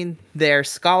following their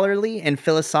scholarly and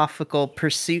philosophical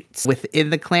pursuits within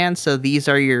the clan. So these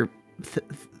are your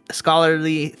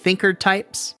scholarly thinker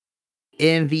types.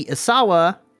 In the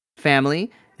Isawa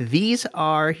family, these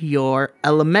are your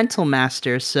elemental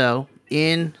masters. So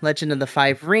in Legend of the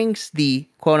Five Rings, the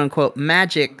quote-unquote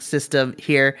magic system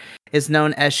here is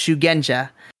known as Shugenja.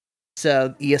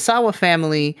 So the Isawa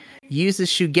family uses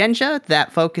Shugenja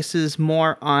that focuses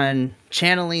more on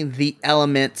channeling the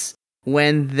elements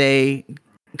when they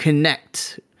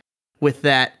connect with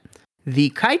that.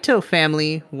 The Kaito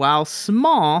family, while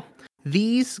small,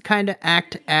 these kind of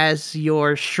act as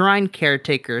your shrine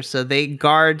caretakers. So they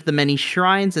guard the many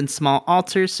shrines and small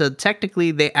altars. So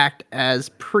technically, they act as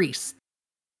priests.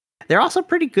 They're also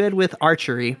pretty good with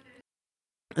archery.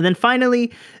 And then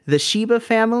finally, the Shiba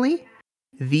family.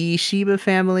 The Shiba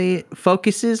family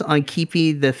focuses on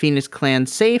keeping the Phoenix clan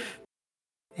safe.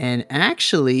 And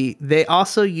actually, they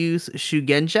also use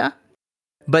Shugenja,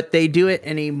 but they do it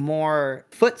in a more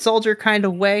foot soldier kind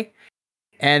of way.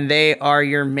 And they are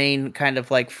your main kind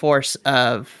of like force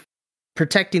of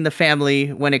protecting the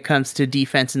family when it comes to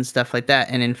defense and stuff like that.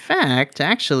 And in fact,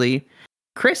 actually,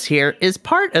 Chris here is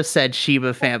part of said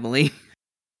Shiba family.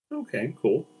 Okay,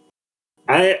 cool.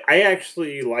 I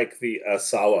actually like the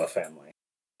Asawa family.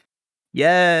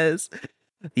 Yes.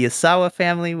 The Asawa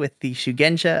family with the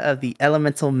Shugenja of the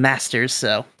Elemental Masters.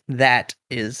 So that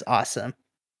is awesome.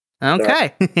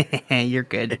 Okay. You're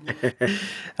good.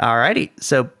 Alrighty.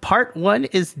 So part 1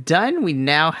 is done. We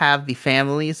now have the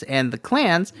families and the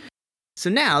clans. So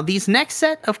now these next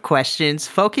set of questions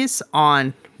focus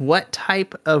on what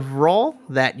type of role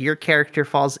that your character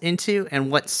falls into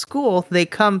and what school they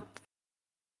come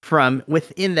from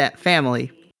within that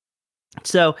family.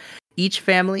 So each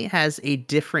family has a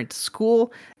different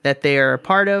school that they are a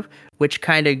part of, which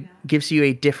kind of gives you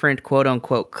a different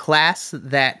quote-unquote class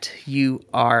that you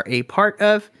are a part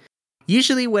of.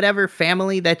 Usually whatever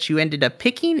family that you ended up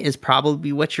picking is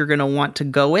probably what you're going to want to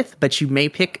go with, but you may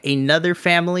pick another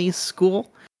family's school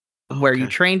where you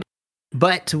trained.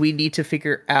 But we need to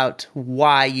figure out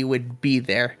why you would be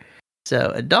there.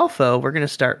 So Adolfo, we're going to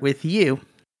start with you.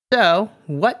 So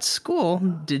what school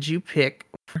did you pick?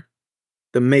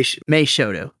 The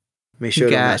Meishodo.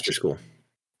 Meishodo Master School.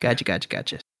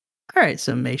 Gotcha. All right,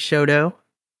 so Meishodo.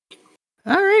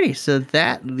 Alrighty, so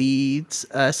that leads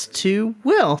us to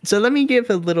Will. So let me give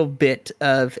a little bit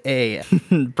of a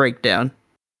breakdown.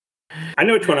 I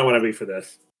know which one I want to be for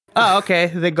this. Oh, okay,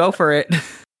 then go for it.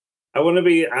 I want to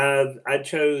be. I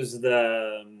chose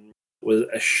the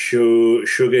Shugenja,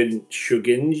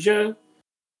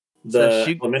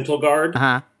 the Elemental Guard.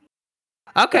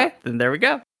 Okay, then there we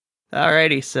go.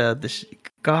 Alrighty, so the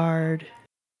guard.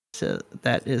 So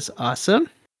that is awesome.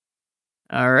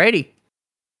 Alrighty.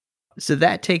 So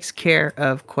that takes care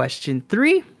of question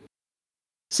 3.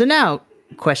 So now,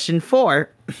 question 4.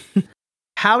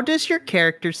 How does your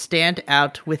character stand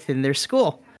out within their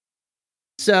school?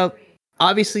 So,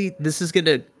 obviously, this is going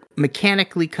to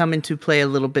mechanically come into play a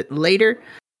little bit later,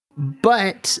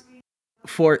 but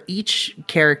for each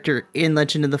character in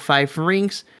Legend of the Five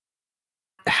Rings,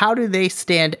 how do they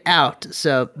stand out?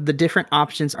 So the different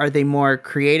options, are they more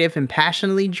creative and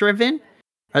passionately driven?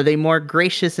 Are they more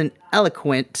gracious and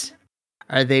eloquent?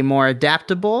 Are they more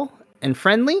adaptable and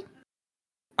friendly?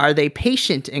 Are they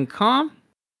patient and calm?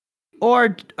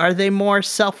 Or are they more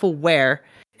self-aware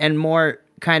and more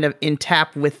kind of in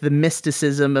tap with the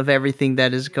mysticism of everything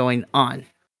that is going on?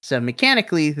 So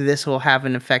mechanically, this will have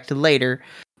an effect later.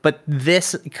 But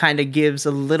this kind of gives a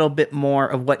little bit more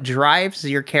of what drives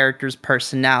your character's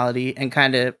personality and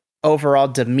kind of overall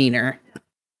demeanor.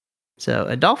 So,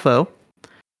 Adolfo,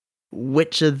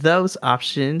 which of those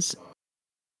options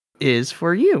is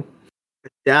for you?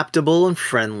 Adaptable and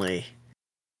friendly.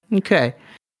 Okay.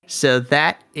 So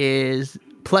that is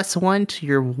 +1 to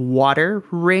your water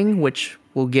ring, which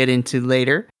we'll get into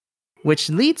later, which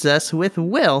leads us with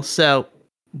Will. So,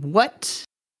 what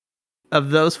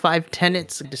of those 5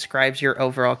 tenets describes your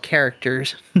overall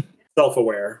characters?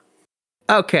 Self-aware.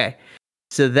 Okay.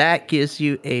 So that gives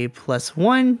you a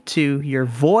 +1 to your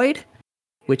void,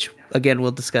 which again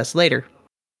we'll discuss later.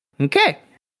 Okay.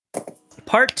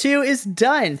 Part 2 is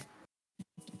done.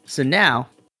 So now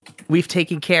we've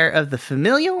taken care of the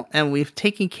familial and we've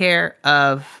taken care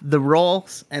of the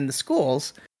roles and the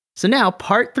schools. So now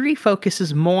part 3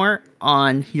 focuses more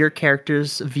on your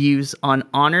character's views on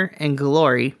honor and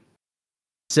glory.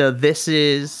 So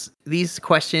these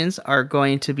questions are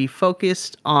going to be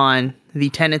focused on the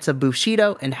tenets of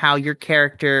Bushido and how your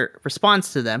character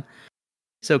responds to them.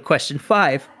 So question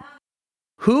 5,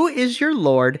 who is your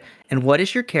lord and what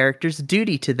is your character's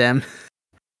duty to them?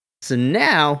 So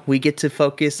now we get to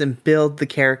focus and build the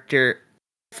character,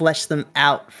 flesh them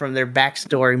out from their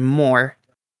backstory more.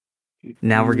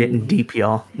 Now we're getting deep,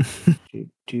 y'all.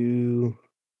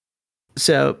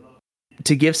 So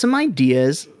to give some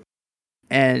ideas,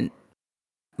 and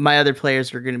my other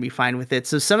players are going to be fine with it.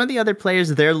 So some of the other players,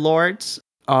 their lords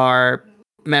are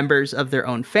members of their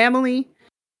own family.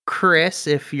 Chris,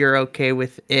 if you're okay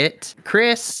with it,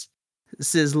 Chris's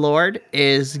lord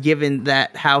is, given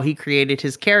that how he created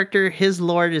his character, his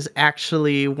lord is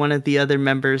actually one of the other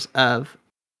members of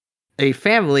a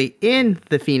family in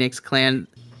the Phoenix clan,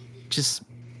 just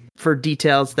for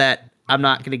details that I'm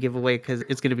not going to give away because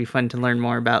it's going to be fun to learn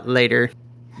more about later.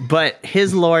 But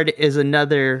his lord is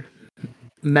another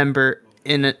member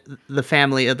in the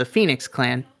family of the Phoenix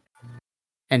clan.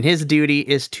 And his duty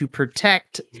is to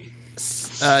protect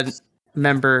a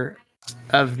member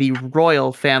of the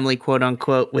royal family, quote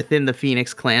unquote, within the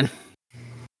Phoenix clan.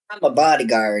 I'm a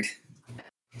bodyguard.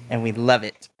 And we love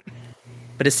it.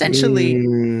 But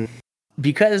essentially,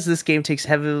 because this game takes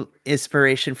heavy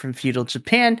inspiration from feudal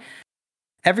Japan,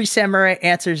 every samurai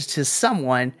answers to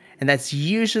someone, and that's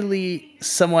usually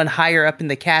someone higher up in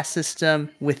the caste system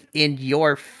within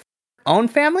your own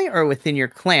family or within your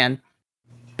clan.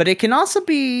 But it can also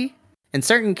be, in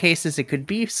certain cases, it could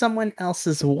be someone else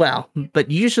as well. But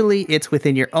usually it's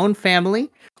within your own family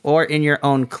or in your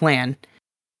own clan.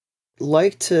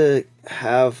 Like to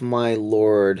have my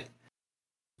lord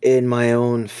in my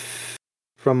own,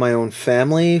 from my own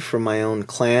family, from my own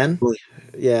clan.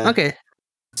 Yeah. Okay.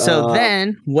 So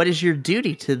then, what is your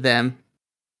duty to them?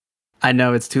 I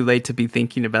know it's too late to be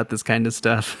thinking about this kind of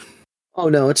stuff. Oh,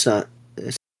 no, it's not.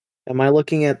 Am I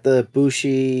looking at the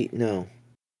Bushi? No.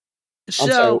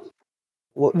 So,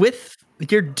 with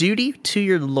your duty to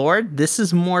your lord, this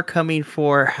is more coming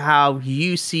for how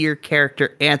you see your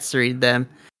character answering them.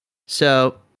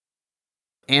 So,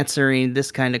 answering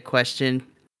this kind of question,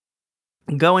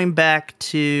 going back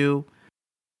to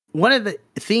one of the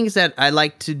things that I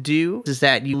like to do is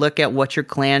that you look at what your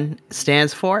clan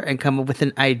stands for and come up with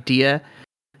an idea.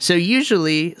 So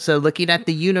usually, looking at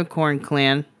the Unicorn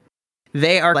clan,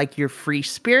 they are like your free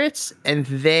spirits, and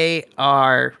they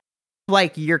are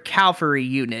like your cavalry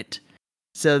unit.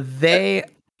 So they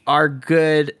are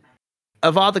good.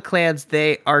 Of all the clans,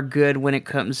 they are good when it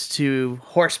comes to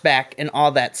horseback and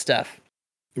all that stuff.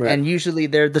 Right. And usually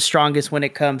they're the strongest when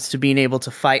it comes to being able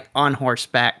to fight on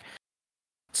horseback.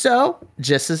 So,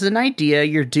 just as an idea,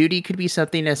 your duty could be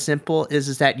something as simple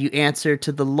as that you answer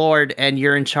to the Lord and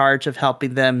you're in charge of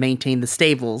helping them maintain the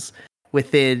stables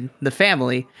within the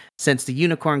family, since the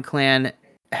Unicorn clan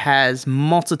has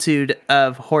multitude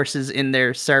of horses in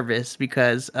their service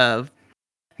because of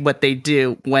what they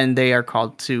do when they are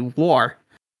called to war,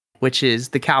 which is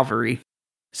the cavalry.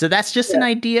 So that's just an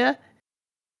idea.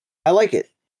 I like it.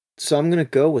 So I'm going to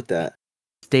go with that.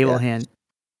 Stable hand.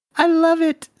 I love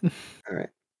it. All right.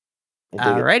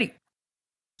 Alrighty.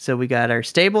 So we got our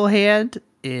stable hand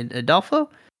in Adolfo.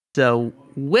 So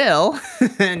Will,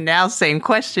 now same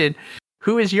question.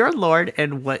 Who is your lord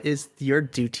and what is your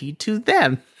duty to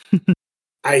them?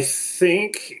 I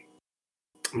think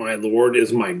my lord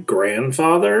is my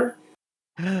grandfather.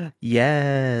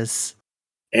 Yes.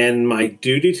 And my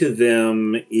duty to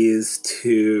them is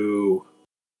to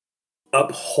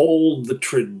uphold the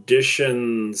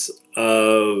traditions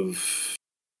of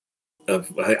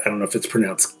I don't know if it's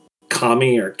pronounced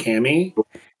kami or kami,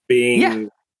 being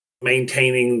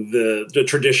maintaining the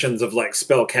traditions of like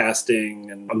spell casting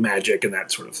and magic and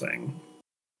that sort of thing.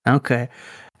 Okay.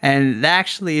 And that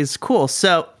actually is cool.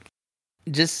 So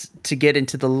just to get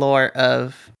into the lore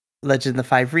of Legend of the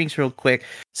Five Rings real quick.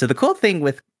 So the cool thing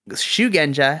with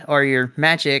Shugenja or your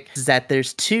magic is that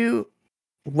there's two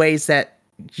ways that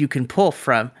you can pull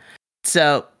from.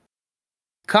 So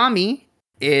kami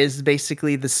is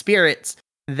basically the spirits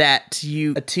that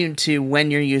you attune to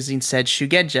when you're using said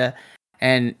Shugenja.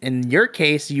 And in your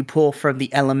case, you pull from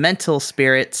the elemental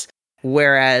spirits,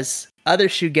 whereas other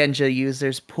Shugenja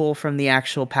users pull from the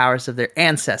actual powers of their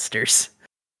ancestors.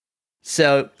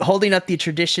 So holding up the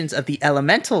traditions of the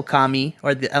elemental kami,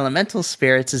 or the elemental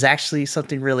spirits, is actually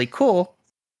something really cool.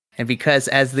 And because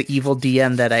as the evil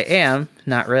DM that I am,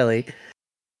 not really,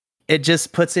 it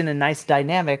just puts in a nice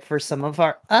dynamic for some of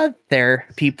our other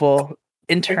people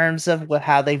in terms of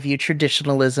how they view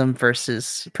traditionalism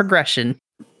versus progression.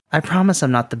 I promise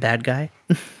I'm not the bad guy.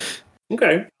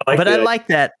 Okay. I like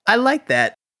that. I like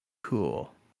that.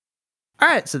 Cool. All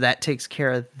right, so that takes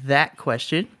care of that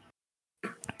question.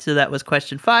 So that was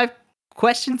question 5.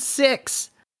 Question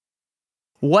 6.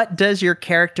 What does your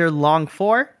character long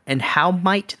for, and how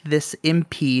might this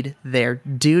impede their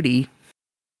duty?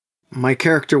 My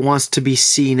character wants to be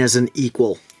seen as an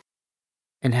equal.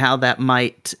 And how that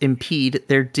might impede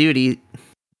their duty.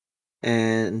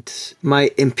 And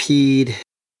might impede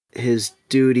his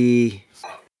duty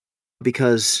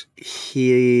because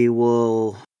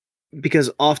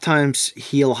oftentimes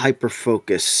he'll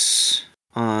hyper-focus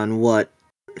on what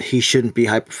he shouldn't be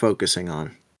hyper-focusing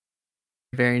on.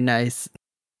 Very nice.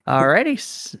 Alrighty,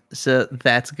 so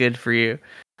that's good for you.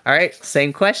 All right,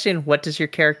 same question. What does your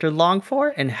character long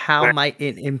for, and how might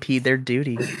it impede their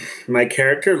duty? My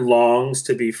character longs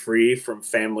to be free from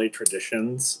family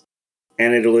traditions,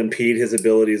 and it'll impede his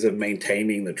abilities of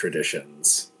maintaining the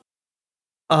traditions.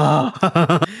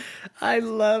 Oh, I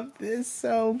love this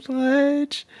so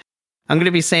much. I'm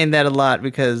gonna be saying that a lot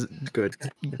because It's good.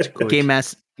 It's good. Game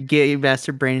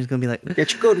Master Brain is gonna be like,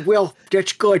 That's good, Will.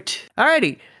 That's good.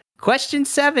 alrighty. Question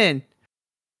 7.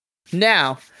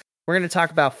 Now, we're gonna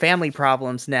talk about family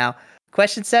problems now.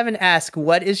 Question 7 asks,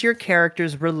 what is your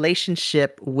character's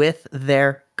relationship with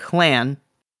their clan?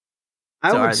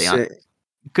 I So would are they on say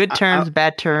good terms,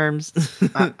 bad terms?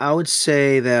 I would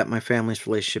say that my family's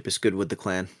relationship is good with the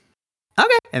clan.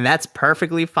 Okay. And that's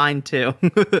perfectly fine too.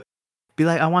 Be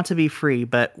like, I want to be free,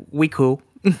 but we cool.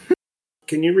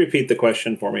 Can you repeat the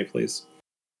question for me, please?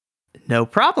 No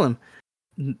problem.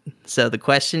 So the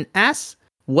question asks,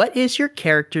 what is your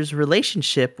character's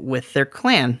relationship with their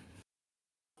clan?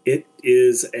 It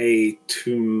is a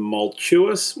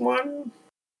tumultuous one.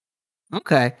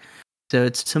 Okay. So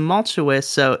it's tumultuous.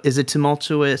 So is it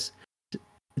tumultuous?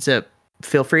 So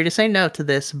feel free to say no to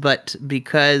this, but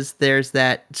because there's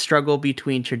that struggle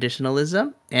between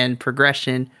traditionalism and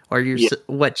progression, or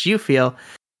what you feel,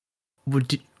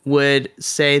 would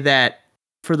say that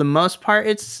for the most part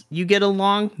it's you get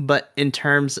along, but in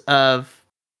terms of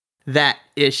that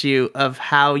issue of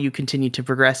how you continue to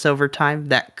progress over time,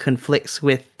 that conflicts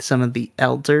with some of the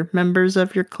elder members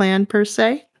of your clan per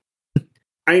se.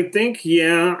 I think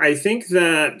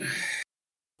that,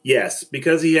 yes,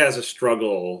 because he has a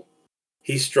struggle,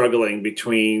 he's struggling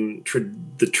between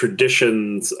the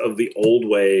traditions of the old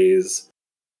ways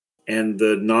and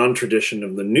the non-tradition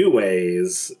of the new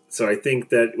ways. So I think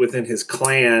that within his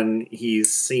clan,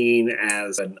 he's seen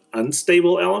as an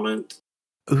unstable element.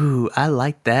 Ooh, I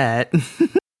like that.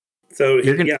 So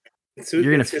You're gonna it's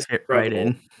his fit struggle. right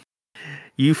in.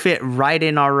 You fit right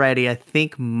in already. I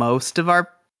think most of our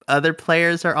other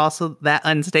players are also that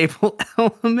unstable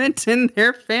element in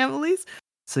their families.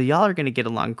 So y'all are gonna get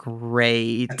along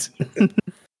great.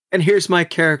 And here's my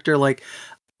character. Like,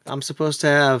 I'm supposed to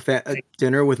have a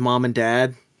dinner with mom and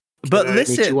dad. But Can I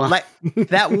listen, like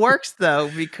that works though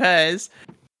because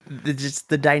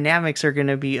the dynamics are going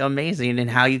to be amazing, and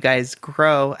how you guys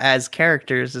grow as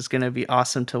characters is going to be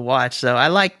awesome to watch. So I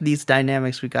like these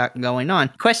dynamics we got going on.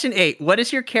 Question 8: what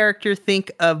does your character think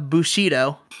of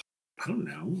Bushido? I don't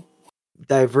know.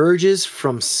 Diverges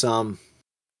from some.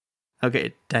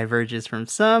 Okay, diverges from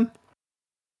some.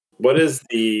 What's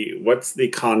the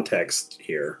context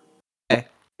here? Okay.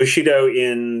 Bushido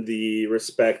in the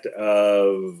respect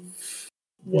of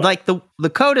what? Like the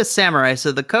code of samurai.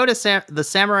 So the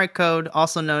samurai code,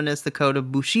 also known as the code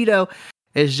of Bushido,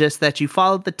 is just that you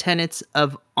follow the tenets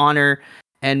of honor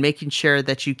and making sure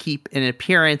that you keep an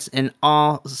appearance in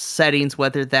all settings,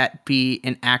 whether that be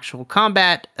in actual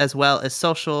combat as well as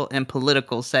social and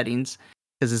political settings,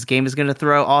 because this game is going to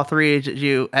throw all three of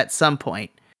you at some point.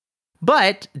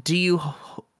 But do you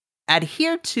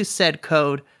adhere to said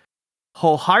code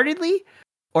wholeheartedly,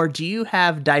 or do you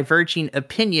have diverging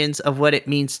opinions of what it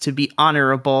means to be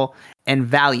honorable and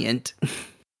valiant?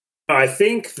 I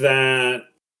think that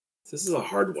this is a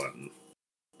hard one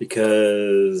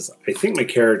because I think my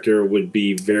character would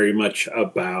be very much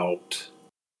about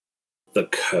the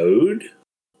code,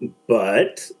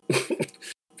 but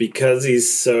because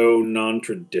he's so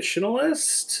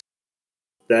non-traditionalist,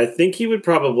 that I think he would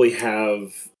probably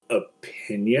have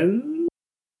opinions,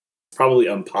 probably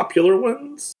unpopular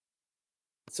ones.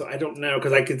 So I don't know,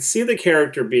 because I could see the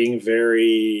character being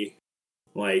very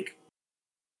like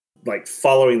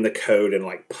following the code in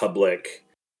like public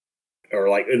or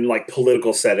like in like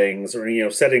political settings,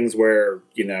 or settings where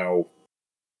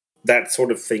that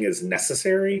sort of thing is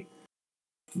necessary.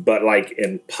 But like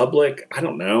in public, I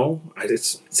don't know. I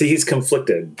just see he's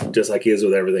conflicted, just like he is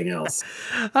with everything else.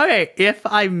 Okay, if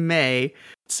I may,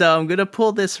 so I'm gonna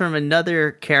pull this from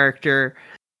another character,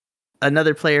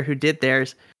 another player who did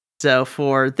theirs. So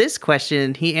for this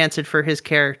question, he answered for his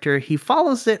character. He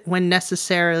follows it when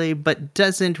necessary, but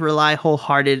doesn't rely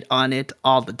wholehearted on it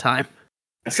all the time.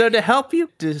 So to help you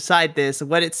decide this,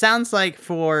 what it sounds like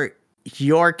for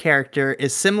your character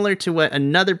is similar to what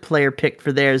another player picked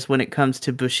for theirs when it comes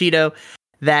to Bushido,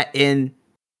 that in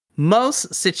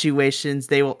most situations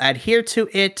they will adhere to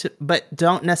it, but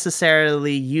don't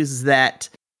necessarily use that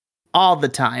all the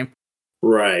time.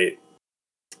 Right.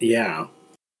 Yeah.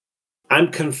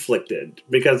 I'm conflicted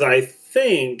because I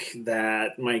think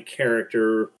that my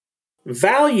character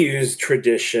values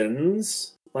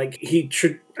traditions. Like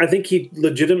I think he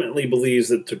legitimately believes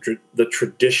that the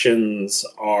traditions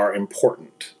are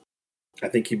important. I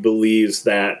think he believes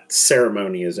that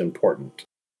ceremony is important.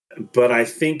 But I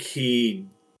think he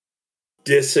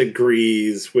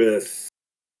disagrees with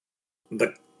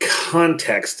the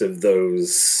context of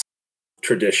those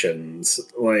traditions.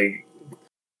 Like,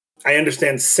 I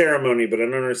understand ceremony, but I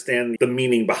don't understand the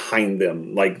meaning behind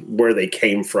them, like where they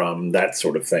came from, that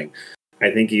sort of thing. I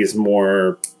think he's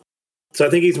more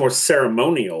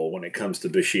ceremonial when it comes to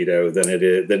Bushido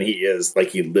than he is like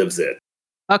he lives it.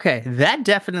 Okay, that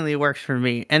definitely works for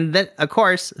me. And then, of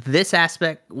course, this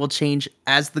aspect will change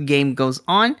as the game goes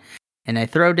on, and I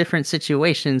throw different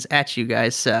situations at you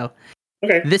guys. So,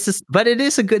 Okay. but it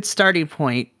is a good starting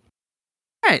point.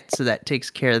 All right, so that takes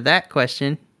care of that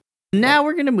question. Now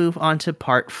we're going to move on to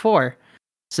part 4.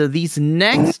 So these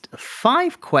next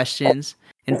 5 questions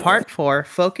in part 4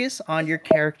 focus on your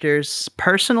character's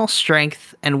personal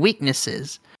strength and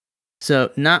weaknesses.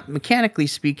 So not mechanically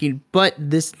speaking, but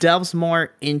this delves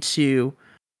more into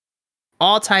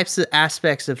all types of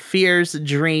aspects of fears,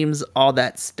 dreams, all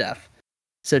that stuff.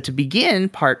 So to begin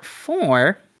part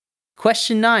 4,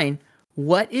 question 9,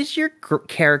 what is your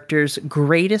character's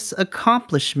greatest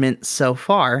accomplishment so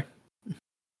far?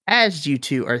 As you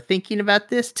two are thinking about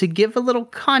this, to give a little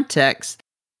context,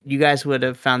 you guys would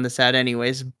have found this out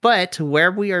anyways, but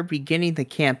where we are beginning the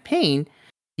campaign,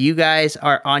 you guys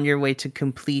are on your way to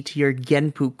complete your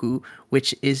Genpuku,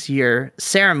 which is your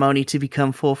ceremony to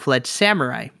become full-fledged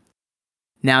samurai.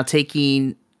 Now,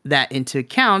 taking that into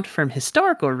account from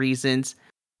historical reasons,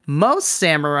 most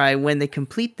samurai, when they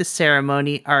complete the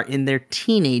ceremony, are in their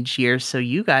teenage years, so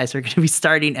you guys are going to be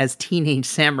starting as teenage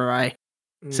samurai.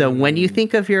 So when you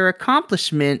think of your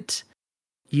accomplishment,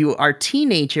 you are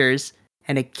teenagers,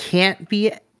 and it can't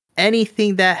be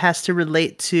anything that has to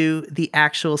relate to the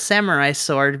actual samurai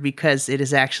sword because it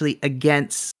is actually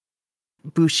against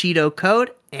Bushido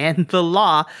code and the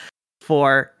law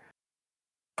for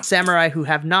samurai who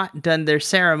have not done their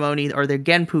ceremony or their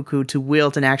genpuku to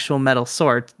wield an actual metal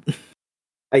sword.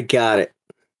 I got it.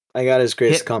 I got his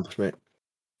greatest accomplishment.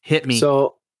 Hit me.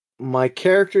 So my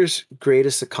character's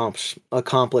greatest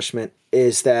accomplishment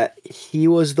is that he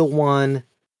was the one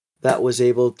that was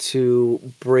able to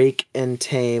break and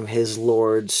tame his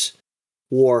lord's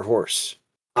war horse.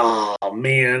 Oh,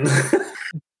 man.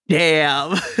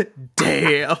 Damn.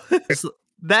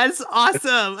 That's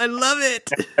awesome. I love it.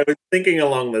 I was thinking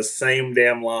along the same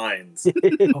damn lines.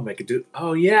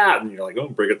 Oh, yeah. And you're like, oh,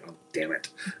 bring it. Oh, damn it.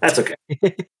 That's okay.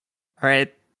 All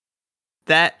right.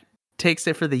 That takes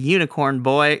it for the unicorn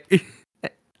boy.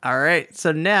 All right.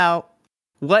 So now,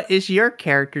 what is your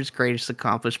character's greatest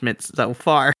accomplishment so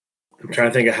far? I'm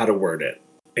trying to think of how to word it.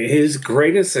 His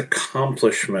greatest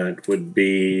accomplishment would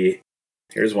be...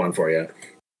 Here's one for you.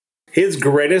 His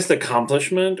greatest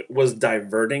accomplishment was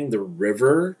diverting the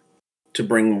river to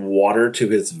bring water to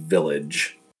his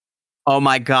village. Oh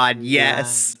my god,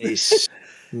 yes.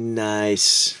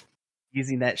 Nice.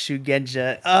 Using that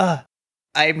Shugenja.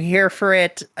 I'm here for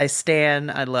it. I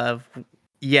stand. I love.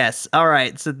 Yes. All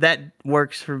right. So that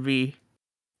works for me.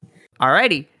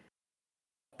 Alrighty.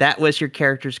 That was your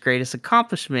character's greatest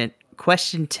accomplishment.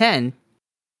 Question 10.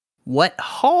 What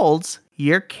holds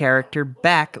your character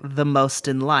back the most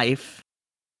in life?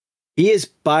 He is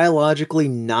biologically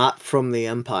not from the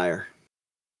Empire.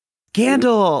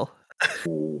 Scandal!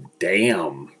 Oh,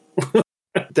 damn.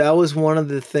 That was one of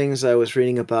the things I was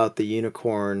reading about the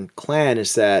Unicorn Clan,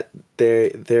 is that they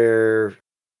do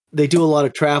a lot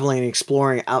of traveling and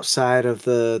exploring outside of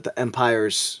the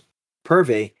Empire's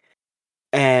purvey.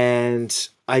 And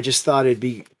I just thought it'd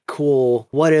be cool.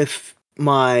 What if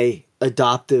my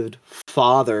adopted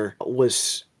father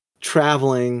was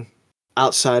traveling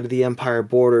outside of the Empire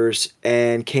borders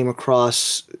and came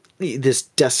across this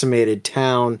decimated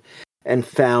town and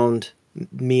found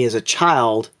me as a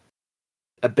child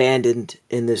abandoned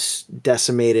in this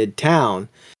decimated town.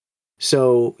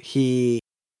 So he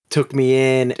took me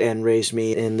in and raised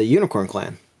me in the Unicorn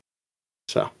Clan.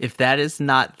 So if that is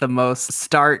not the most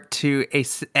start to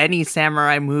any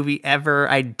samurai movie ever,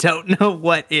 I don't know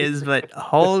what is, but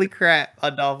holy crap,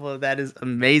 Adolfo, that is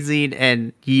amazing.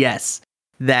 And yes,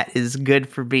 that is good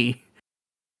for me.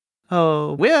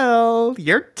 Oh, Will,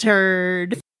 your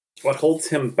turn. What holds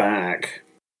him back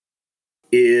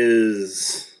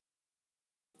is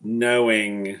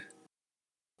knowing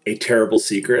a terrible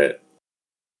secret.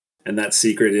 And that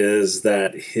secret is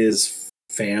that his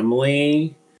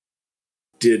family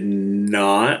did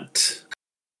not...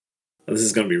 This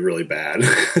is going to be really bad.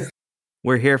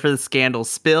 We're here for the scandal.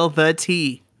 Spill the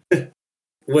tea.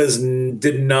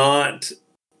 Did not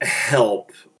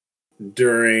help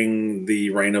during the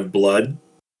Reign of Blood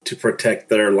to protect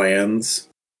their lands.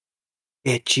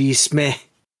 Chisme.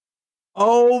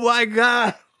 Oh my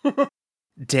god.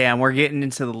 Damn, we're getting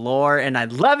into the lore and I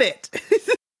love it.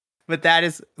 But that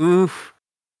is oof.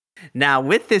 Now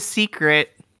with this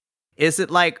secret, is it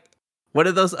like one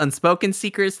of those unspoken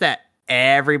secrets that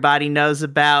everybody knows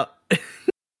about?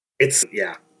 It's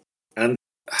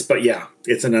but yeah,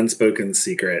 it's an unspoken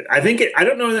secret. I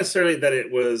don't know necessarily that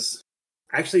it was.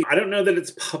 Actually, I don't know that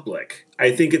it's public.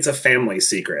 I think it's a family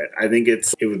secret. I think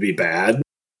it would be bad.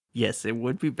 Yes, it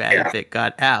would be bad if it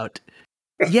got out.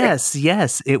 Yes,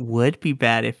 it would be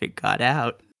bad if it got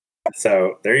out.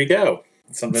 So there you go.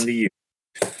 Something to use.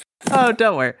 Oh,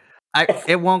 don't worry.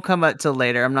 It won't come up till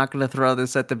later. I'm not going to throw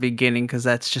this at the beginning because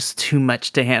that's just too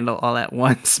much to handle all at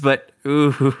once. But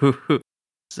ooh,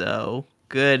 so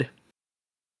good.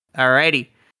 Alrighty.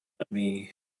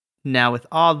 Now, with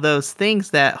all those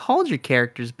things that hold your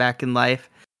characters back in life,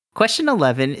 question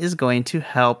 11 is going to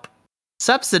help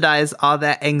subsidize all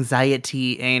that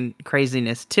anxiety and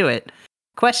craziness to it.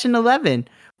 Question 11.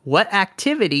 What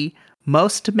activity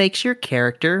most makes your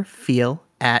character feel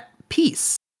at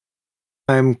peace?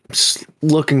 I'm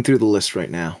looking through the list right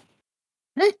now.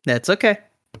 That's okay.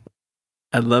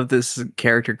 I love this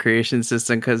character creation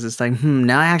system because it's like,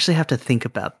 now I actually have to think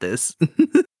about this.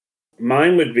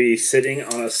 Mine would be sitting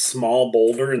on a small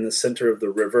boulder in the center of the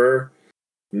river,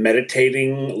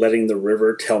 meditating, letting the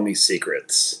river tell me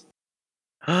secrets.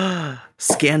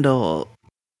 Scandal.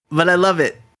 But I love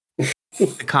it.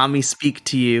 Kami speak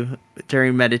to you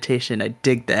during meditation. I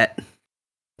dig that.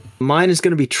 Mine is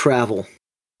going to be travel.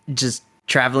 Just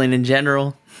traveling in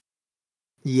general?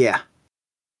 Yeah.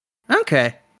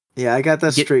 Okay. Yeah, I got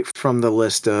that straight from the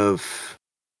list of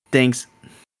things.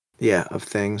 Yeah, of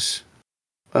things.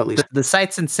 At least the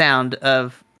sights and sound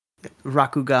of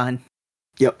Rakugan.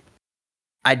 Yep.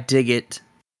 I dig it.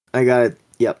 I got it.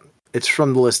 Yep. It's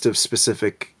from the list of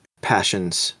specific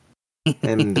passions.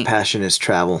 And the passion is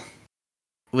travel.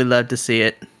 We love to see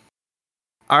it.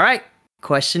 All right.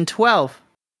 Question 12.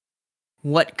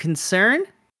 What concern,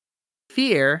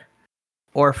 fear,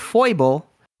 or foible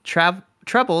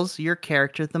troubles your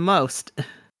character the most?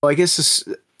 Well, I guess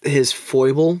his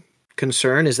foible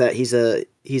concern is that he's a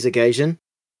gaijin.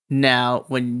 Now,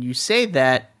 when you say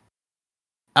that,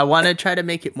 I want to try to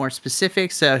make it more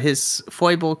specific. So his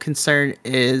foible concern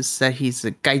is that he's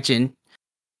a gaijin.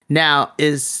 Now,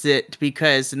 is it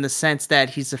because in the sense that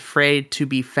he's afraid to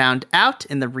be found out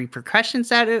and the repercussions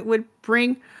that it would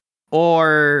bring?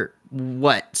 Or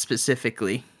what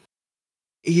specifically?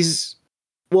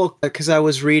 Because I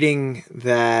was reading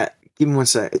that. Give me one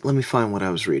sec. Let me find what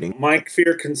I was reading. My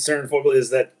fear, concern, foible is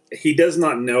that he does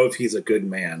not know if he's a good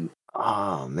man.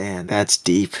 Oh, man, that's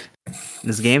deep.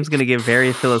 This game's going to get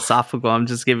very philosophical. I'm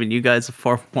just giving you guys a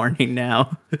forewarning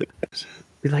now.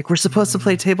 Be like, we're supposed to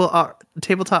play tabletop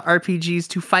RPGs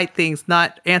to fight things,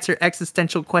 not answer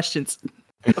existential questions.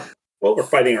 Well, we're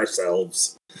fighting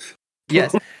ourselves.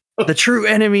 Yes. The true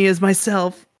enemy is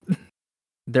myself.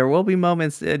 There will be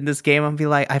moments in this game I'll be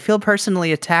like, I feel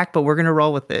personally attacked, but we're going to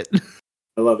roll with it.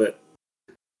 I love it.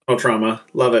 Oh, trauma.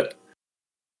 Love it.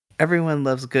 Everyone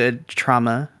loves good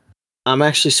trauma. I'm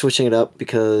actually switching it up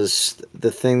because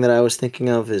the thing that I was thinking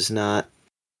of is not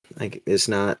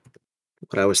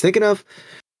what I was thinking of.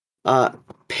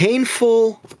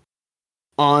 Painful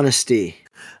honesty.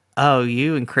 Oh,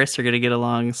 you and Chris are going to get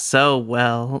along so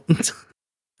well.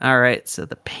 All right, so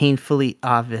the painfully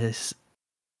obvious.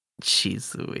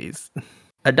 Jeez Louise.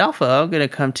 Adolfo, I'm going to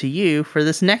come to you for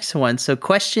this next one. So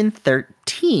question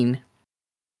 13.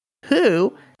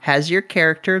 Who has your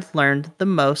character learned the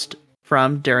most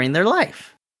from during their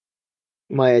life?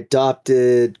 My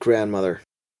adopted grandmother.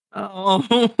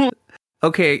 Oh.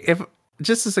 Okay, if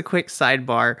just as a quick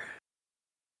sidebar,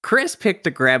 Chris picked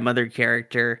a grandmother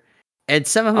character, and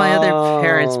some of my other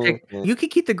parents picked. You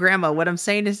could keep the grandma. What I'm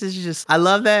saying is just, I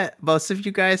love that most of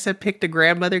you guys have picked a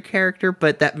grandmother character,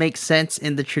 but that makes sense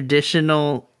in the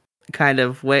traditional kind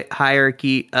of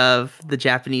hierarchy of the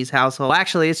Japanese household. Well,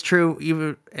 actually, it's true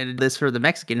even and this for the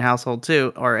Mexican household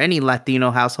too, or any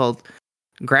Latino household.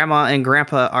 Grandma and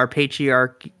grandpa are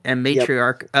patriarch and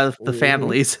matriarch of the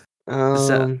families.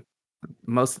 So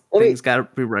most things got to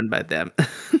be run by them.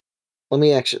 Let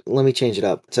me change it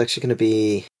up. It's actually going to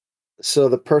be, so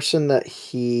the person that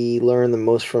he learned the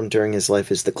most from during his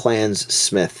life is the clan's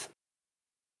smith.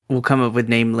 We'll come up with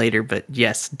name later, but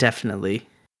yes, definitely.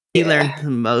 He learned the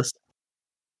most.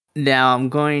 Now I'm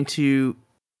going to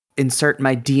insert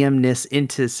my DM-ness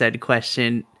into said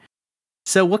question.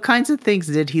 So what kinds of things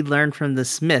did he learn from the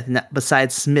smith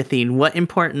besides smithing? What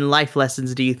important life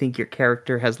lessons do you think your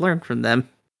character has learned from them?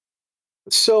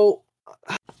 So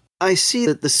I see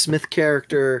that the smith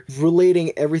character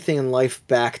relating everything in life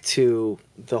back to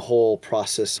the whole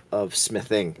process of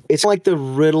smithing. It's like the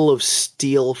riddle of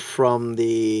steel from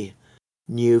the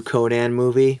new Conan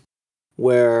movie,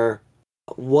 where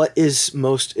what is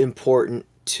most important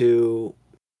to...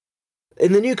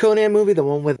 In the new Conan movie, the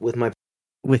one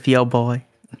with Yo boy.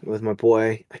 with my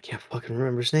boy. I can't fucking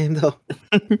remember his name though.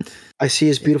 I see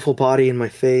his beautiful body in my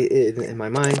face, in my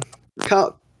mind.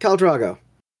 Khal Drago.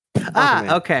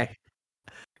 Aquaman. Okay.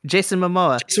 Jason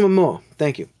Momoa. Jason Momoa.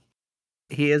 Thank you.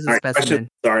 He is a All right, specimen.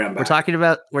 Sorry, I'm back.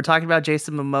 We're talking about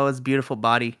Jason Momoa's beautiful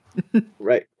body.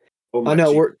 Right. Oh, I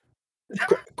know. We're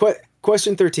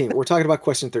question 13. We're talking about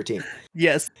question 13.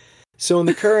 Yes. So in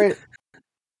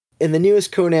the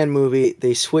newest Conan movie,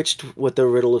 they switched what the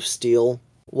Riddle of Steel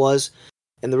was,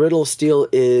 and the Riddle of Steel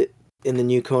in the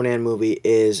new Conan movie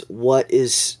is, what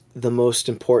is the most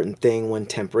important thing when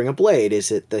tempering a blade?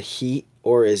 Is it the heat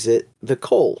or is it the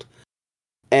cold?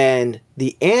 And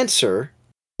the answer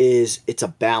is, it's a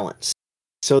balance.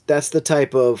 So that's the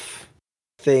type of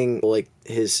thing like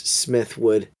his smith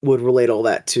would relate all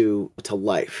that to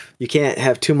life. You can't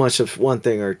have too much of one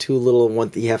thing or too little of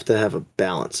one. You have to have a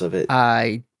balance of it.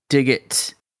 I dig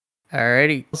it.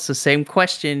 Alrighty. So same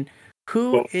question.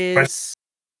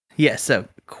 So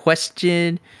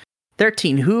question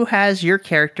 13. Who has your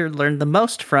character learned the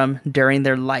most from during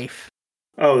their life?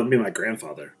 Oh, it'd be my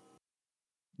grandfather.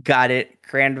 Got it.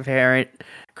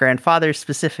 Grandfather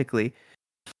specifically.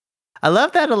 I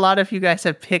love that a lot of you guys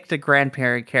have picked a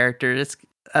grandparent character.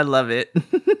 I love it.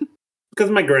 Because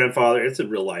my grandfather, it's a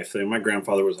real life thing. My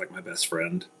grandfather was like my best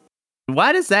friend.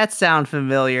 Why does that sound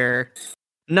familiar?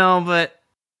 No, but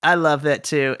I love that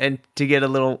too. And to get a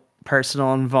little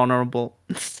personal and vulnerable.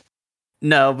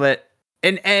 No, but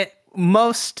in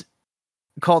most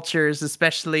cultures,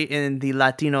 especially in the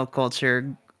Latino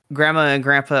culture, grandma and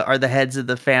grandpa are the heads of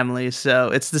the family. So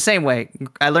it's the same way.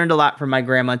 I learned a lot from my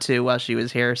grandma too while she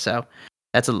was here. So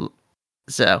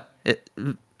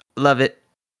love it.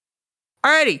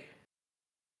 Alrighty.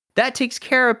 That takes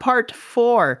care of part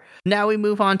 4. Now we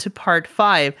move on to part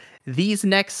 5. These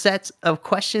next sets of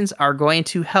questions are going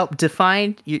to help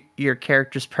define your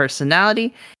character's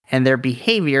personality and their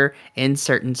behavior in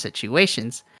certain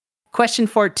situations. Question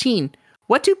 14.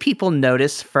 What do people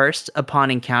notice first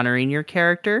upon encountering your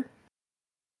character?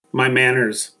 My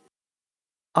manners.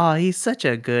 Oh, he's such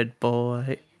a good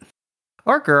boy.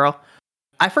 Or girl.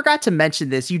 I forgot to mention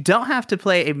this. You don't have to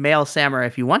play a male samurai.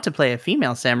 If you want to play a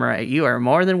female samurai, you are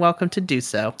more than welcome to do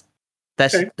so.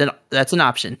 That's an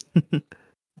option.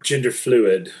 Gender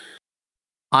fluid.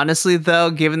 Honestly,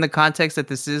 though, given the context that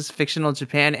this is fictional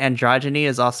Japan, androgyny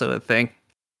is also a thing.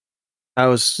 I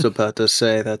was about to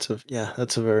say that's a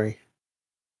very.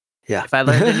 Yeah. If I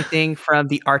learned anything from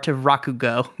the art of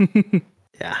Rakugo.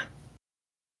 Yeah.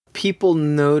 People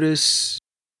notice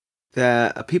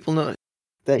that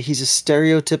he's a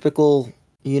stereotypical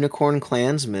unicorn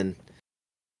clansman,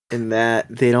 in that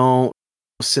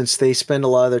since they spend a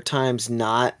lot of their times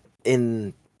not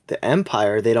in the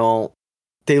Empire, they don't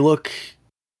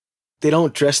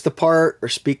dress the part or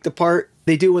speak the part.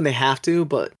 They do when they have to,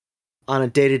 but on a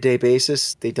day-to-day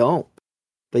basis, they don't.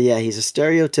 But yeah, he's a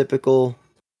stereotypical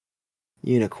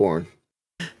unicorn.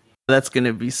 That's going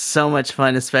to be so much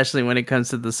fun, especially when it comes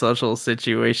to the social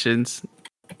situations.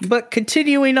 But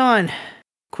continuing on,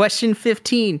 question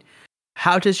 15.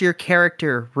 How does your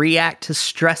character react to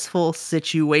stressful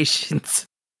situations?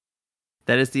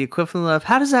 That is the equivalent of,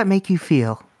 how does that make you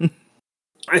feel?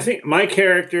 I think my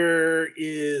character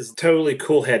is totally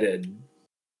cool-headed.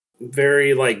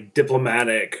 Very,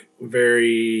 diplomatic.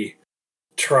 Very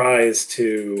tries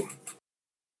to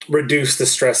reduce the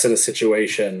stress in a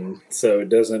situation so it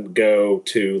doesn't go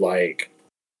to,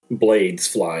 blades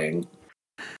flying.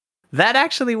 That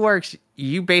actually works.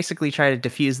 You basically try to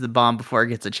defuse the bomb before it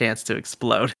gets a chance to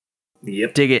explode.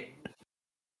 Yep. Dig it.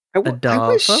 I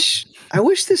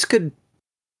wish this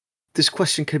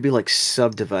question could be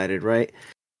subdivided, right?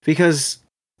 Because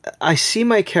I see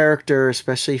my character,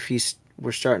 especially if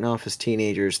we're starting off as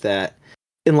teenagers, that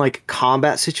in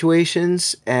combat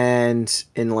situations and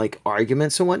in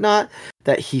arguments and whatnot,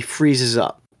 that he freezes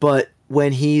up. But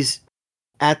when he's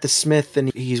at the smith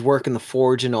and he's working the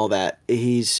forge and all that,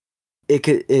 he's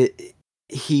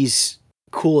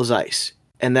cool as ice.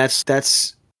 And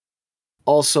that's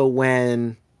also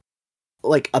when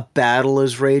a battle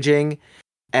is raging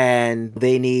and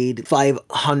they need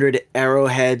 500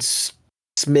 arrowheads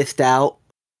smithed out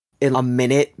in a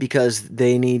minute because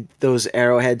they need those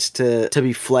arrowheads to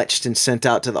be fletched and sent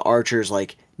out to the archers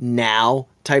now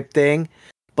type thing.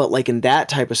 But in that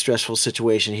type of stressful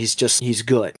situation, he's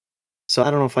good. So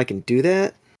I don't know if I can do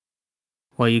that.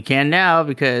 Well, you can now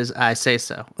because I say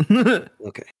so.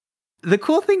 Okay. The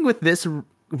cool thing with this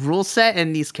rule set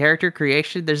and these character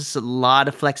creation, there's a lot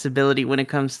of flexibility when it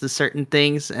comes to certain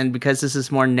things. And because this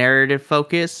is more narrative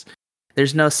focused,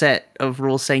 there's no set of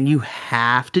rules saying you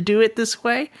have to do it this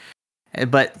way.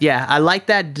 But yeah, I like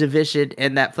that division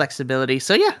and that flexibility.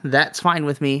 So yeah, that's fine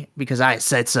with me because I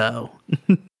said so.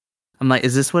 I'm like,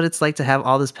 is this what it's like to have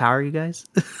all this power, you guys?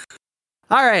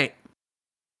 All right.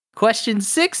 Question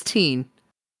 16.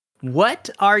 What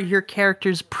are your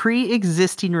character's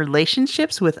pre-existing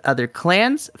relationships with other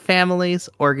clans, families,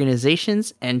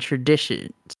 organizations, and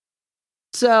traditions?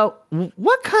 So,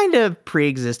 what kind of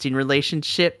pre-existing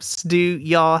relationships do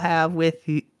y'all have with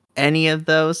any of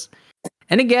those?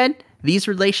 And again, these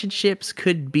relationships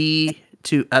could be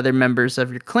to other members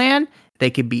of your clan. They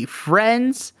could be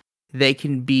friends. They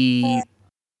can be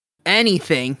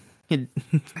anything.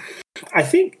 I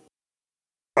think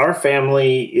our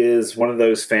family is one of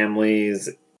those families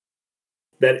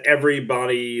that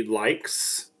everybody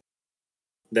likes.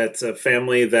 That's a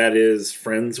family that is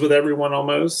friends with everyone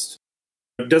almost.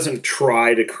 It doesn't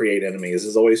try to create enemies.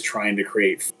 It's always trying to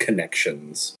create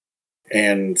connections.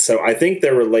 And so I think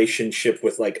their relationship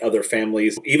with like other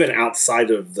families, even outside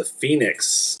of the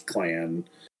Phoenix clan,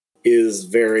 is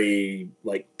very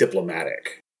like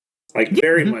diplomatic. Like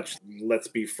very much, let's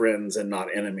be friends and not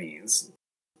enemies.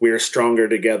 We are stronger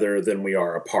together than we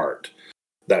are apart.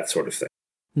 That sort of thing.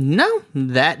 No,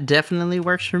 that definitely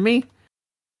works for me.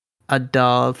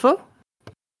 Adolfo?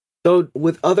 So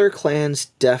with other clans,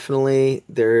 definitely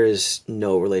there is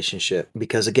no relationship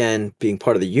because again, being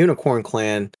part of the Unicorn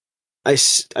clan, I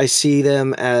see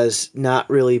them as not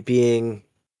really being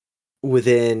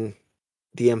within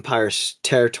the Empire's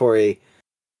territory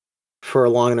for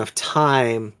a long enough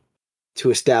time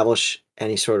to establish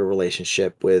any sort of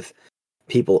relationship with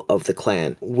people of the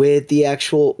clan. With the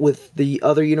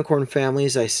other Unicorn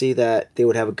families, I see that they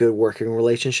would have a good working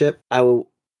relationship. I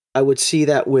would see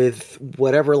that with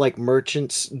whatever like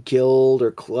merchants guild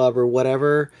or club or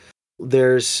whatever.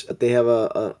 They have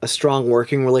a strong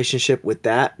working relationship with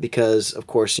that because of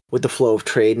course with the flow of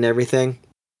trade and everything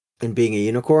and being a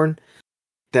unicorn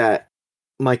that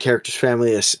my character's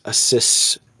family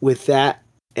assists with that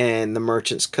and the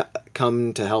merchants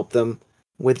come to help them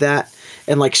with that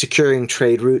and like securing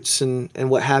trade routes and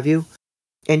what have you.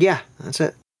 And yeah, that's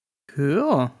it.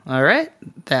 Cool. All right.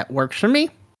 That works for me.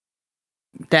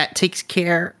 That takes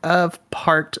care of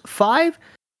part 5.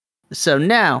 So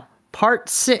now, part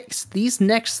 6. These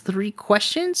next 3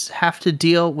 questions have to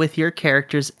deal with your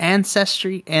character's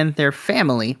ancestry and their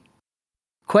family.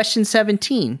 Question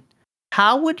 17.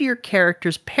 How would your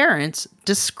character's parents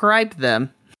describe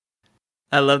them?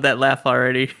 I love that laugh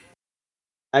already.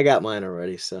 I got mine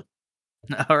already, so.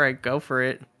 All right, go for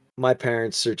it. My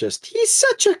parents are just, he's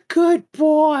such a good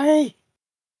boy.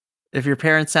 If your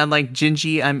parents sound like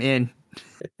Gingy, I'm in.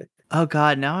 Oh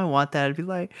god, now I want that. I'd be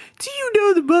like, do you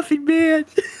know the Muffin Man?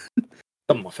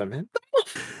 The Muffin Man.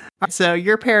 So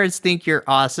your parents think you're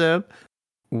awesome.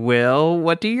 Will,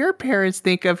 what do your parents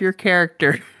think of your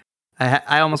character?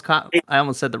 I almost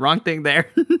said the wrong thing there.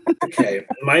 Okay,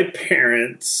 my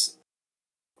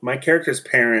character's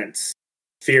parents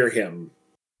fear him.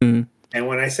 Mm. And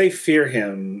when I say fear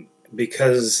him,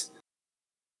 because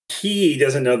he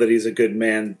doesn't know that he's a good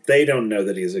man, they don't know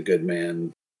that he's a good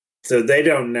man. So they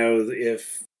don't know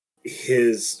if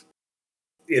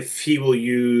he will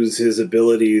use his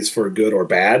abilities for good or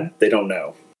bad. They don't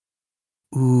know.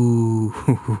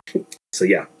 Ooh. So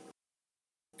yeah.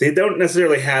 They don't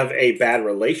necessarily have a bad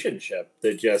relationship.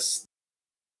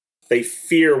 They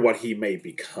fear what he may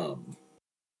become.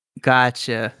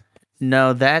 Gotcha.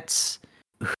 No,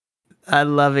 I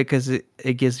love it because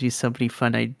it gives me so many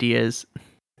fun ideas.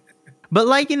 But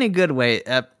like in a good way.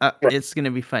 It's going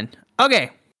to be fun.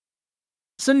 Okay.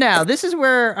 So now, this is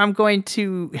where I'm going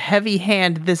to heavy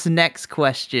hand this next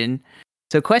question.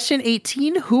 So question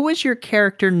 18, who was your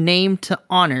character named to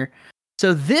honor?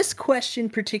 So this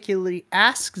question particularly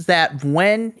asks that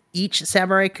when each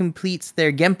samurai completes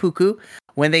their genpuku,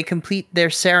 when they complete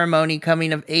their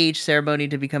coming of age ceremony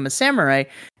to become a samurai,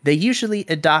 they usually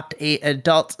adopt an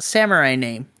adult samurai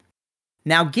name.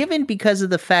 Now, because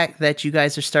of the fact that you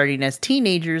guys are starting as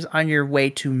teenagers on your way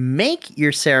to make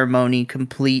your ceremony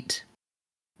complete,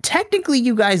 technically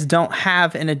you guys don't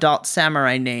have an adult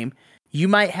samurai name. You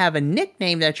might have a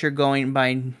nickname that you're going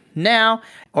by now,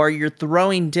 or you're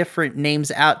throwing different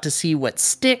names out to see what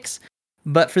sticks.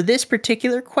 But for this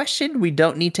particular question, we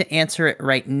don't need to answer it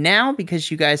right now because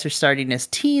you guys are starting as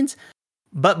teens.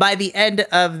 But by the end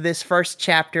of this first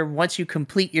chapter, once you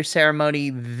complete your ceremony,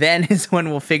 then is when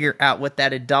we'll figure out what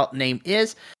that adult name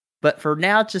is. But for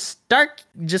now, just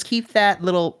keep that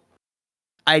little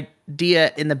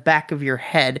idea in the back of your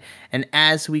head. And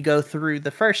as we go through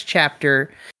the first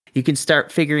chapter, you can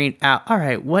start figuring out, all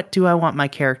right, what do I want my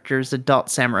character's adult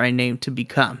samurai name to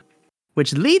become?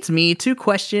 Which leads me to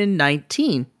question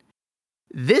 19.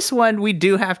 This one we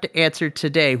do have to answer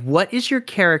today. What is your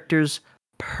character's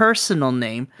personal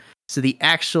name? So the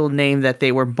actual name that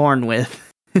they were born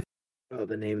with. Oh,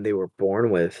 the name they were born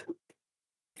with.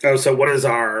 Oh, so what is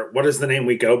the name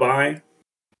we go by?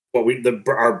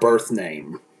 Our birth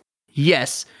name.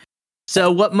 Yes.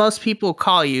 So what most people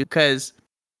call you, because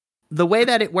the way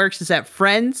that it works is that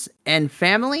friends and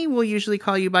family will usually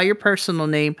call you by your personal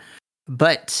name,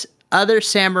 but other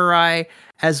samurai,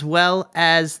 as well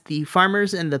as the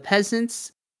farmers and the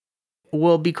peasants,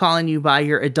 will be calling you by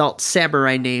your adult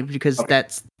samurai name, because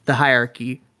that's the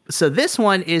hierarchy. So this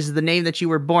one is the name that you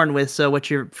were born with, so what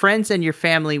your friends and your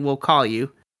family will call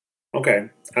you. Okay.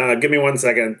 Give me 1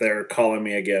 second. They're calling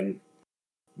me again.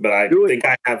 But I think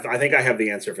I have the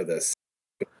answer for this.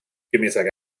 Give me a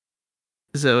second.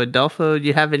 So Adolfo, do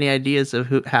you have any ideas of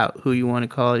who you want to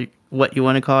call, what you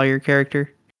want to call your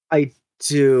character? I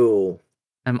do.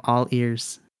 I'm all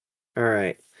ears. All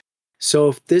right. So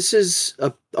if this is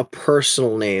a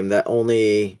personal name that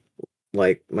only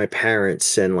like my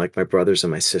parents and like my brothers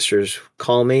and my sisters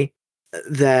call me,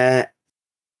 that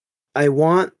I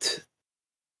want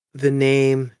the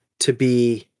name to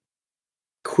be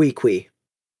Kwee.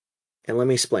 And let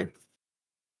me explain.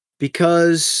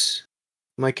 Because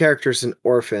my character's an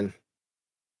orphan,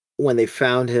 when they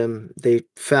found him, they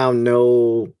found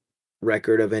no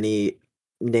record of any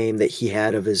name that he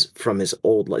had from his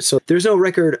old life. So there's no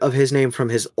record of his name from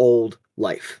his old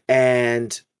life.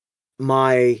 And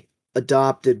my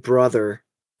adopted brother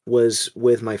was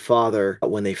with my father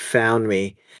when they found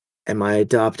me, and my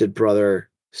adopted brother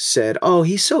said, "Oh,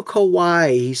 he's so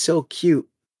kawaii, he's so cute."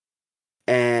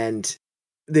 And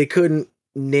they couldn't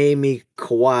name me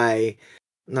Kawaii.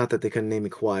 Not that they couldn't name me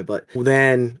Kawaii, but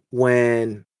then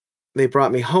when they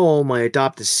brought me home, my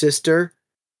adopted sister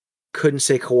couldn't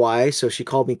say Kawaii, so she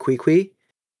called me Kwee,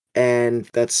 and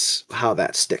that's how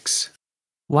that sticks.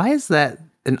 Why is that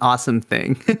an awesome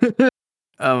thing?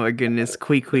 Oh my goodness,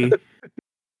 Kwee.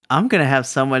 I'm gonna have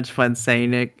so much fun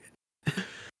saying it.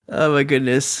 Oh my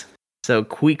goodness. So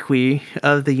Kwee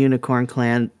of the Unicorn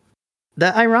Clan.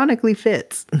 That ironically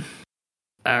fits.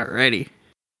 Alrighty.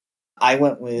 I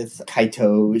went with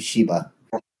Kaito Shiba.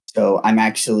 So I'm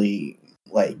actually,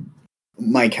 like,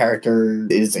 my character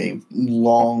is a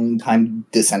long-time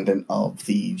descendant of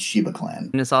the Shiba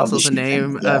clan. And it's also the Shiba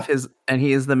name clan, yeah. of his, and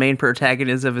he is the main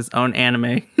protagonist of his own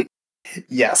anime.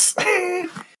 Yes.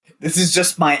 This is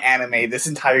just my anime, this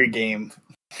entire game.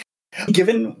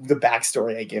 Given the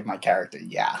backstory I gave my character,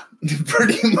 yeah,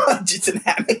 pretty much it's an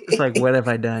anime. It's like, what have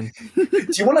I done? Do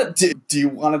you want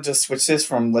to just switch this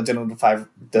from Legend of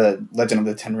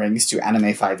the Ten Rings to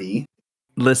Anime 5e?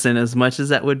 Listen, as much as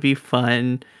that would be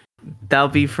fun, that'll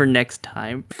be for next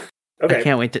time. Okay. I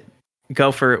can't wait to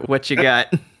go for it. What you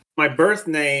got? My birth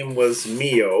name was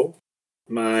Mio.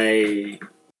 The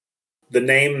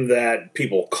name that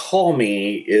people call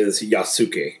me is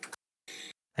Yasuke.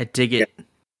 I dig it. Yeah.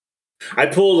 I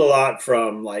pulled a lot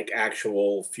from like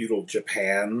actual feudal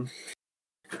Japan.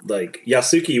 Like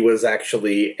Yasuke was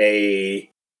actually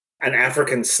an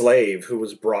African slave who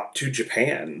was brought to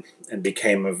Japan and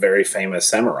became a very famous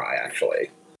samurai, actually.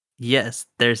 Yes,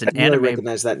 there's an I really anime.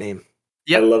 recognize that name.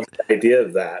 Yep. I love the idea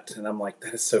of that. And I'm like,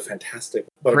 that is so fantastic.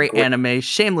 What a Great anime.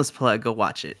 Shameless plug. Go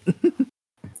watch it.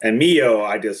 And Mio,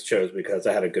 I just chose because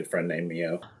I had a good friend named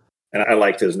Mio. And I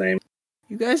liked his name.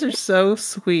 You guys are so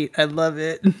sweet. I love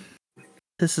it.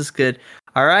 This is good.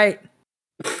 All right.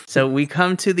 So we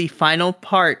come to the final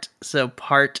part. So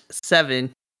part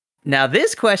 7. Now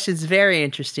this question is very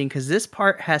interesting because this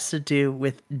part has to do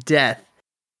with death.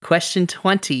 Question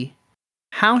 20.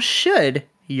 How should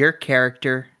your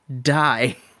character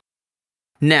die?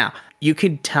 Now, you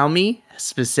could tell me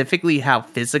specifically how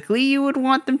physically you would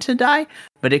want them to die,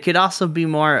 but it could also be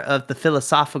more of the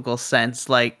philosophical sense.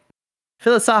 Like,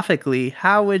 philosophically,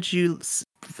 how would you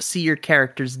see your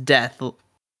character's death?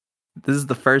 This is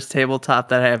the first tabletop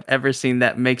that I have ever seen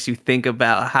that makes you think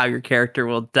about how your character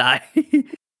will die.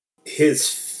 His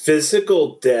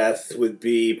physical death would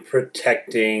be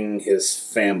protecting his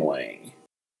family.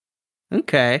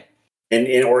 Okay.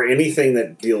 Or anything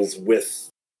that deals with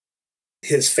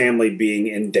his family being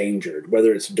endangered,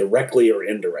 whether it's directly or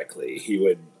indirectly,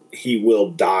 he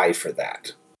will die for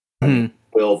that.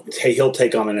 He'll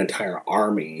take on an entire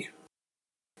army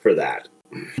for that.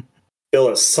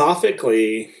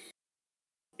 Philosophically,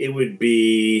 it would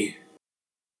be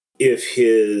if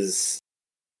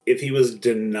he was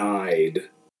denied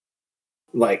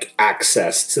like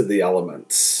access to the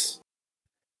elements.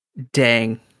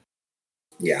 Dang.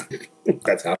 Yeah,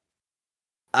 that's how.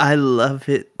 I love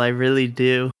it. I really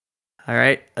do. All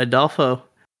right, Adolfo,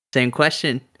 same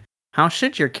question. How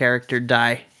should your character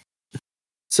die?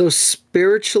 So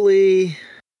spiritually,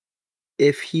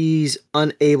 if he's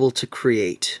unable to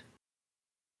create,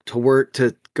 to work,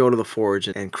 to go to the forge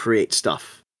and create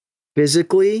stuff.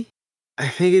 Physically, I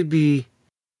think it'd be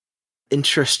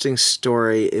interesting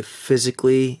story if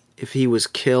physically, if he was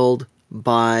killed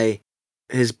by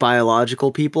his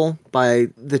biological people, by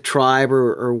the tribe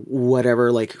or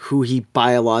whatever, like who he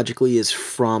biologically is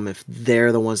from, if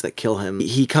they're the ones that kill him.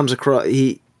 He comes across,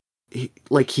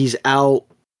 like he's out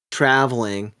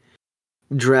traveling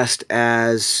dressed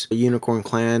as a Unicorn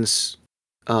Clan's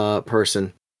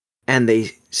person, and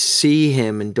they see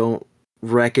him and don't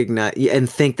recognize and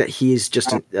think that he's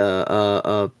just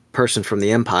a person from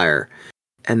the Empire,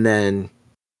 and then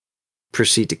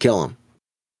proceed to kill him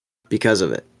because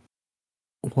of it.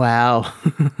 Wow.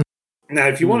 Now,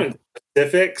 if you wanted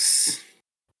specifics,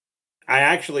 I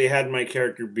actually had my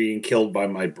character being killed by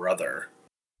my brother.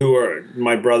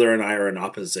 My brother and I are in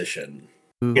opposition.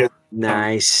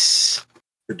 Nice.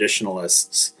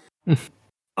 Traditionalists,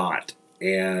 not.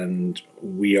 And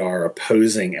we are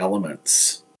opposing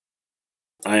elements.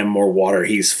 I am more water,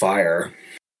 he's fire.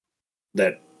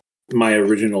 That my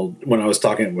original, when I was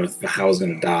talking with how I was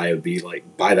going to die, it would be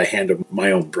like by the hand of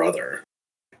my own brother.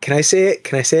 Can I say it?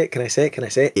 Can I say it? Can I say it? Can I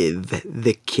say it?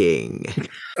 The king.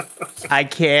 I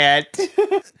can't.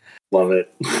 Love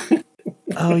it.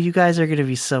 Oh, you guys are going to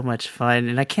be so much fun,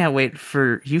 and I can't wait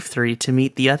for you three to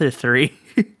meet the other three.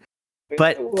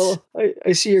 But well,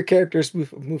 I see your characters,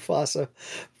 Mufasa.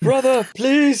 Brother,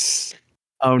 please.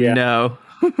 Oh Yeah. no.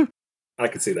 I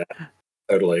can see that.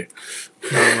 Totally.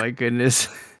 Oh my goodness.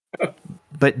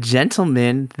 But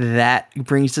gentlemen, that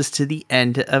brings us to the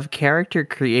end of character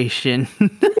creation.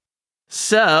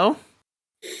 So,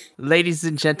 ladies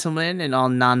and gentlemen, and all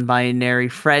non-binary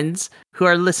friends who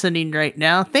are listening right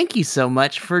now, thank you so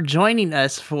much for joining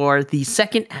us for the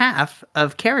second half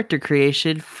of character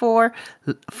creation for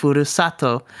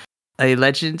Furusato, a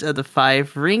Legend of the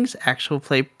Five Rings actual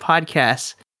play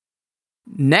podcast.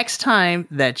 Next time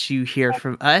that you hear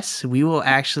from us, we will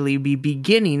actually be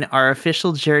beginning our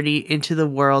official journey into the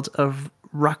world of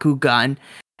Rakugan,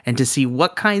 and to see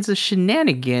what kinds of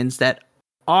shenanigans that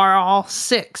are all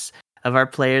six of our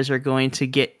players are going to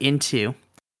get into.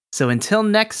 So until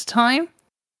next time,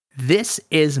 this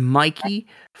is Mikey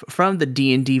from the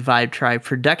D&D Vibe Tribe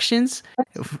Productions.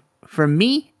 From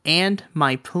me and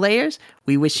my players,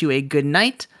 we wish you a good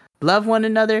night, love one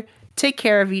another, take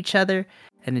care of each other,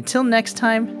 and until next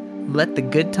time, let the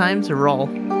good times roll.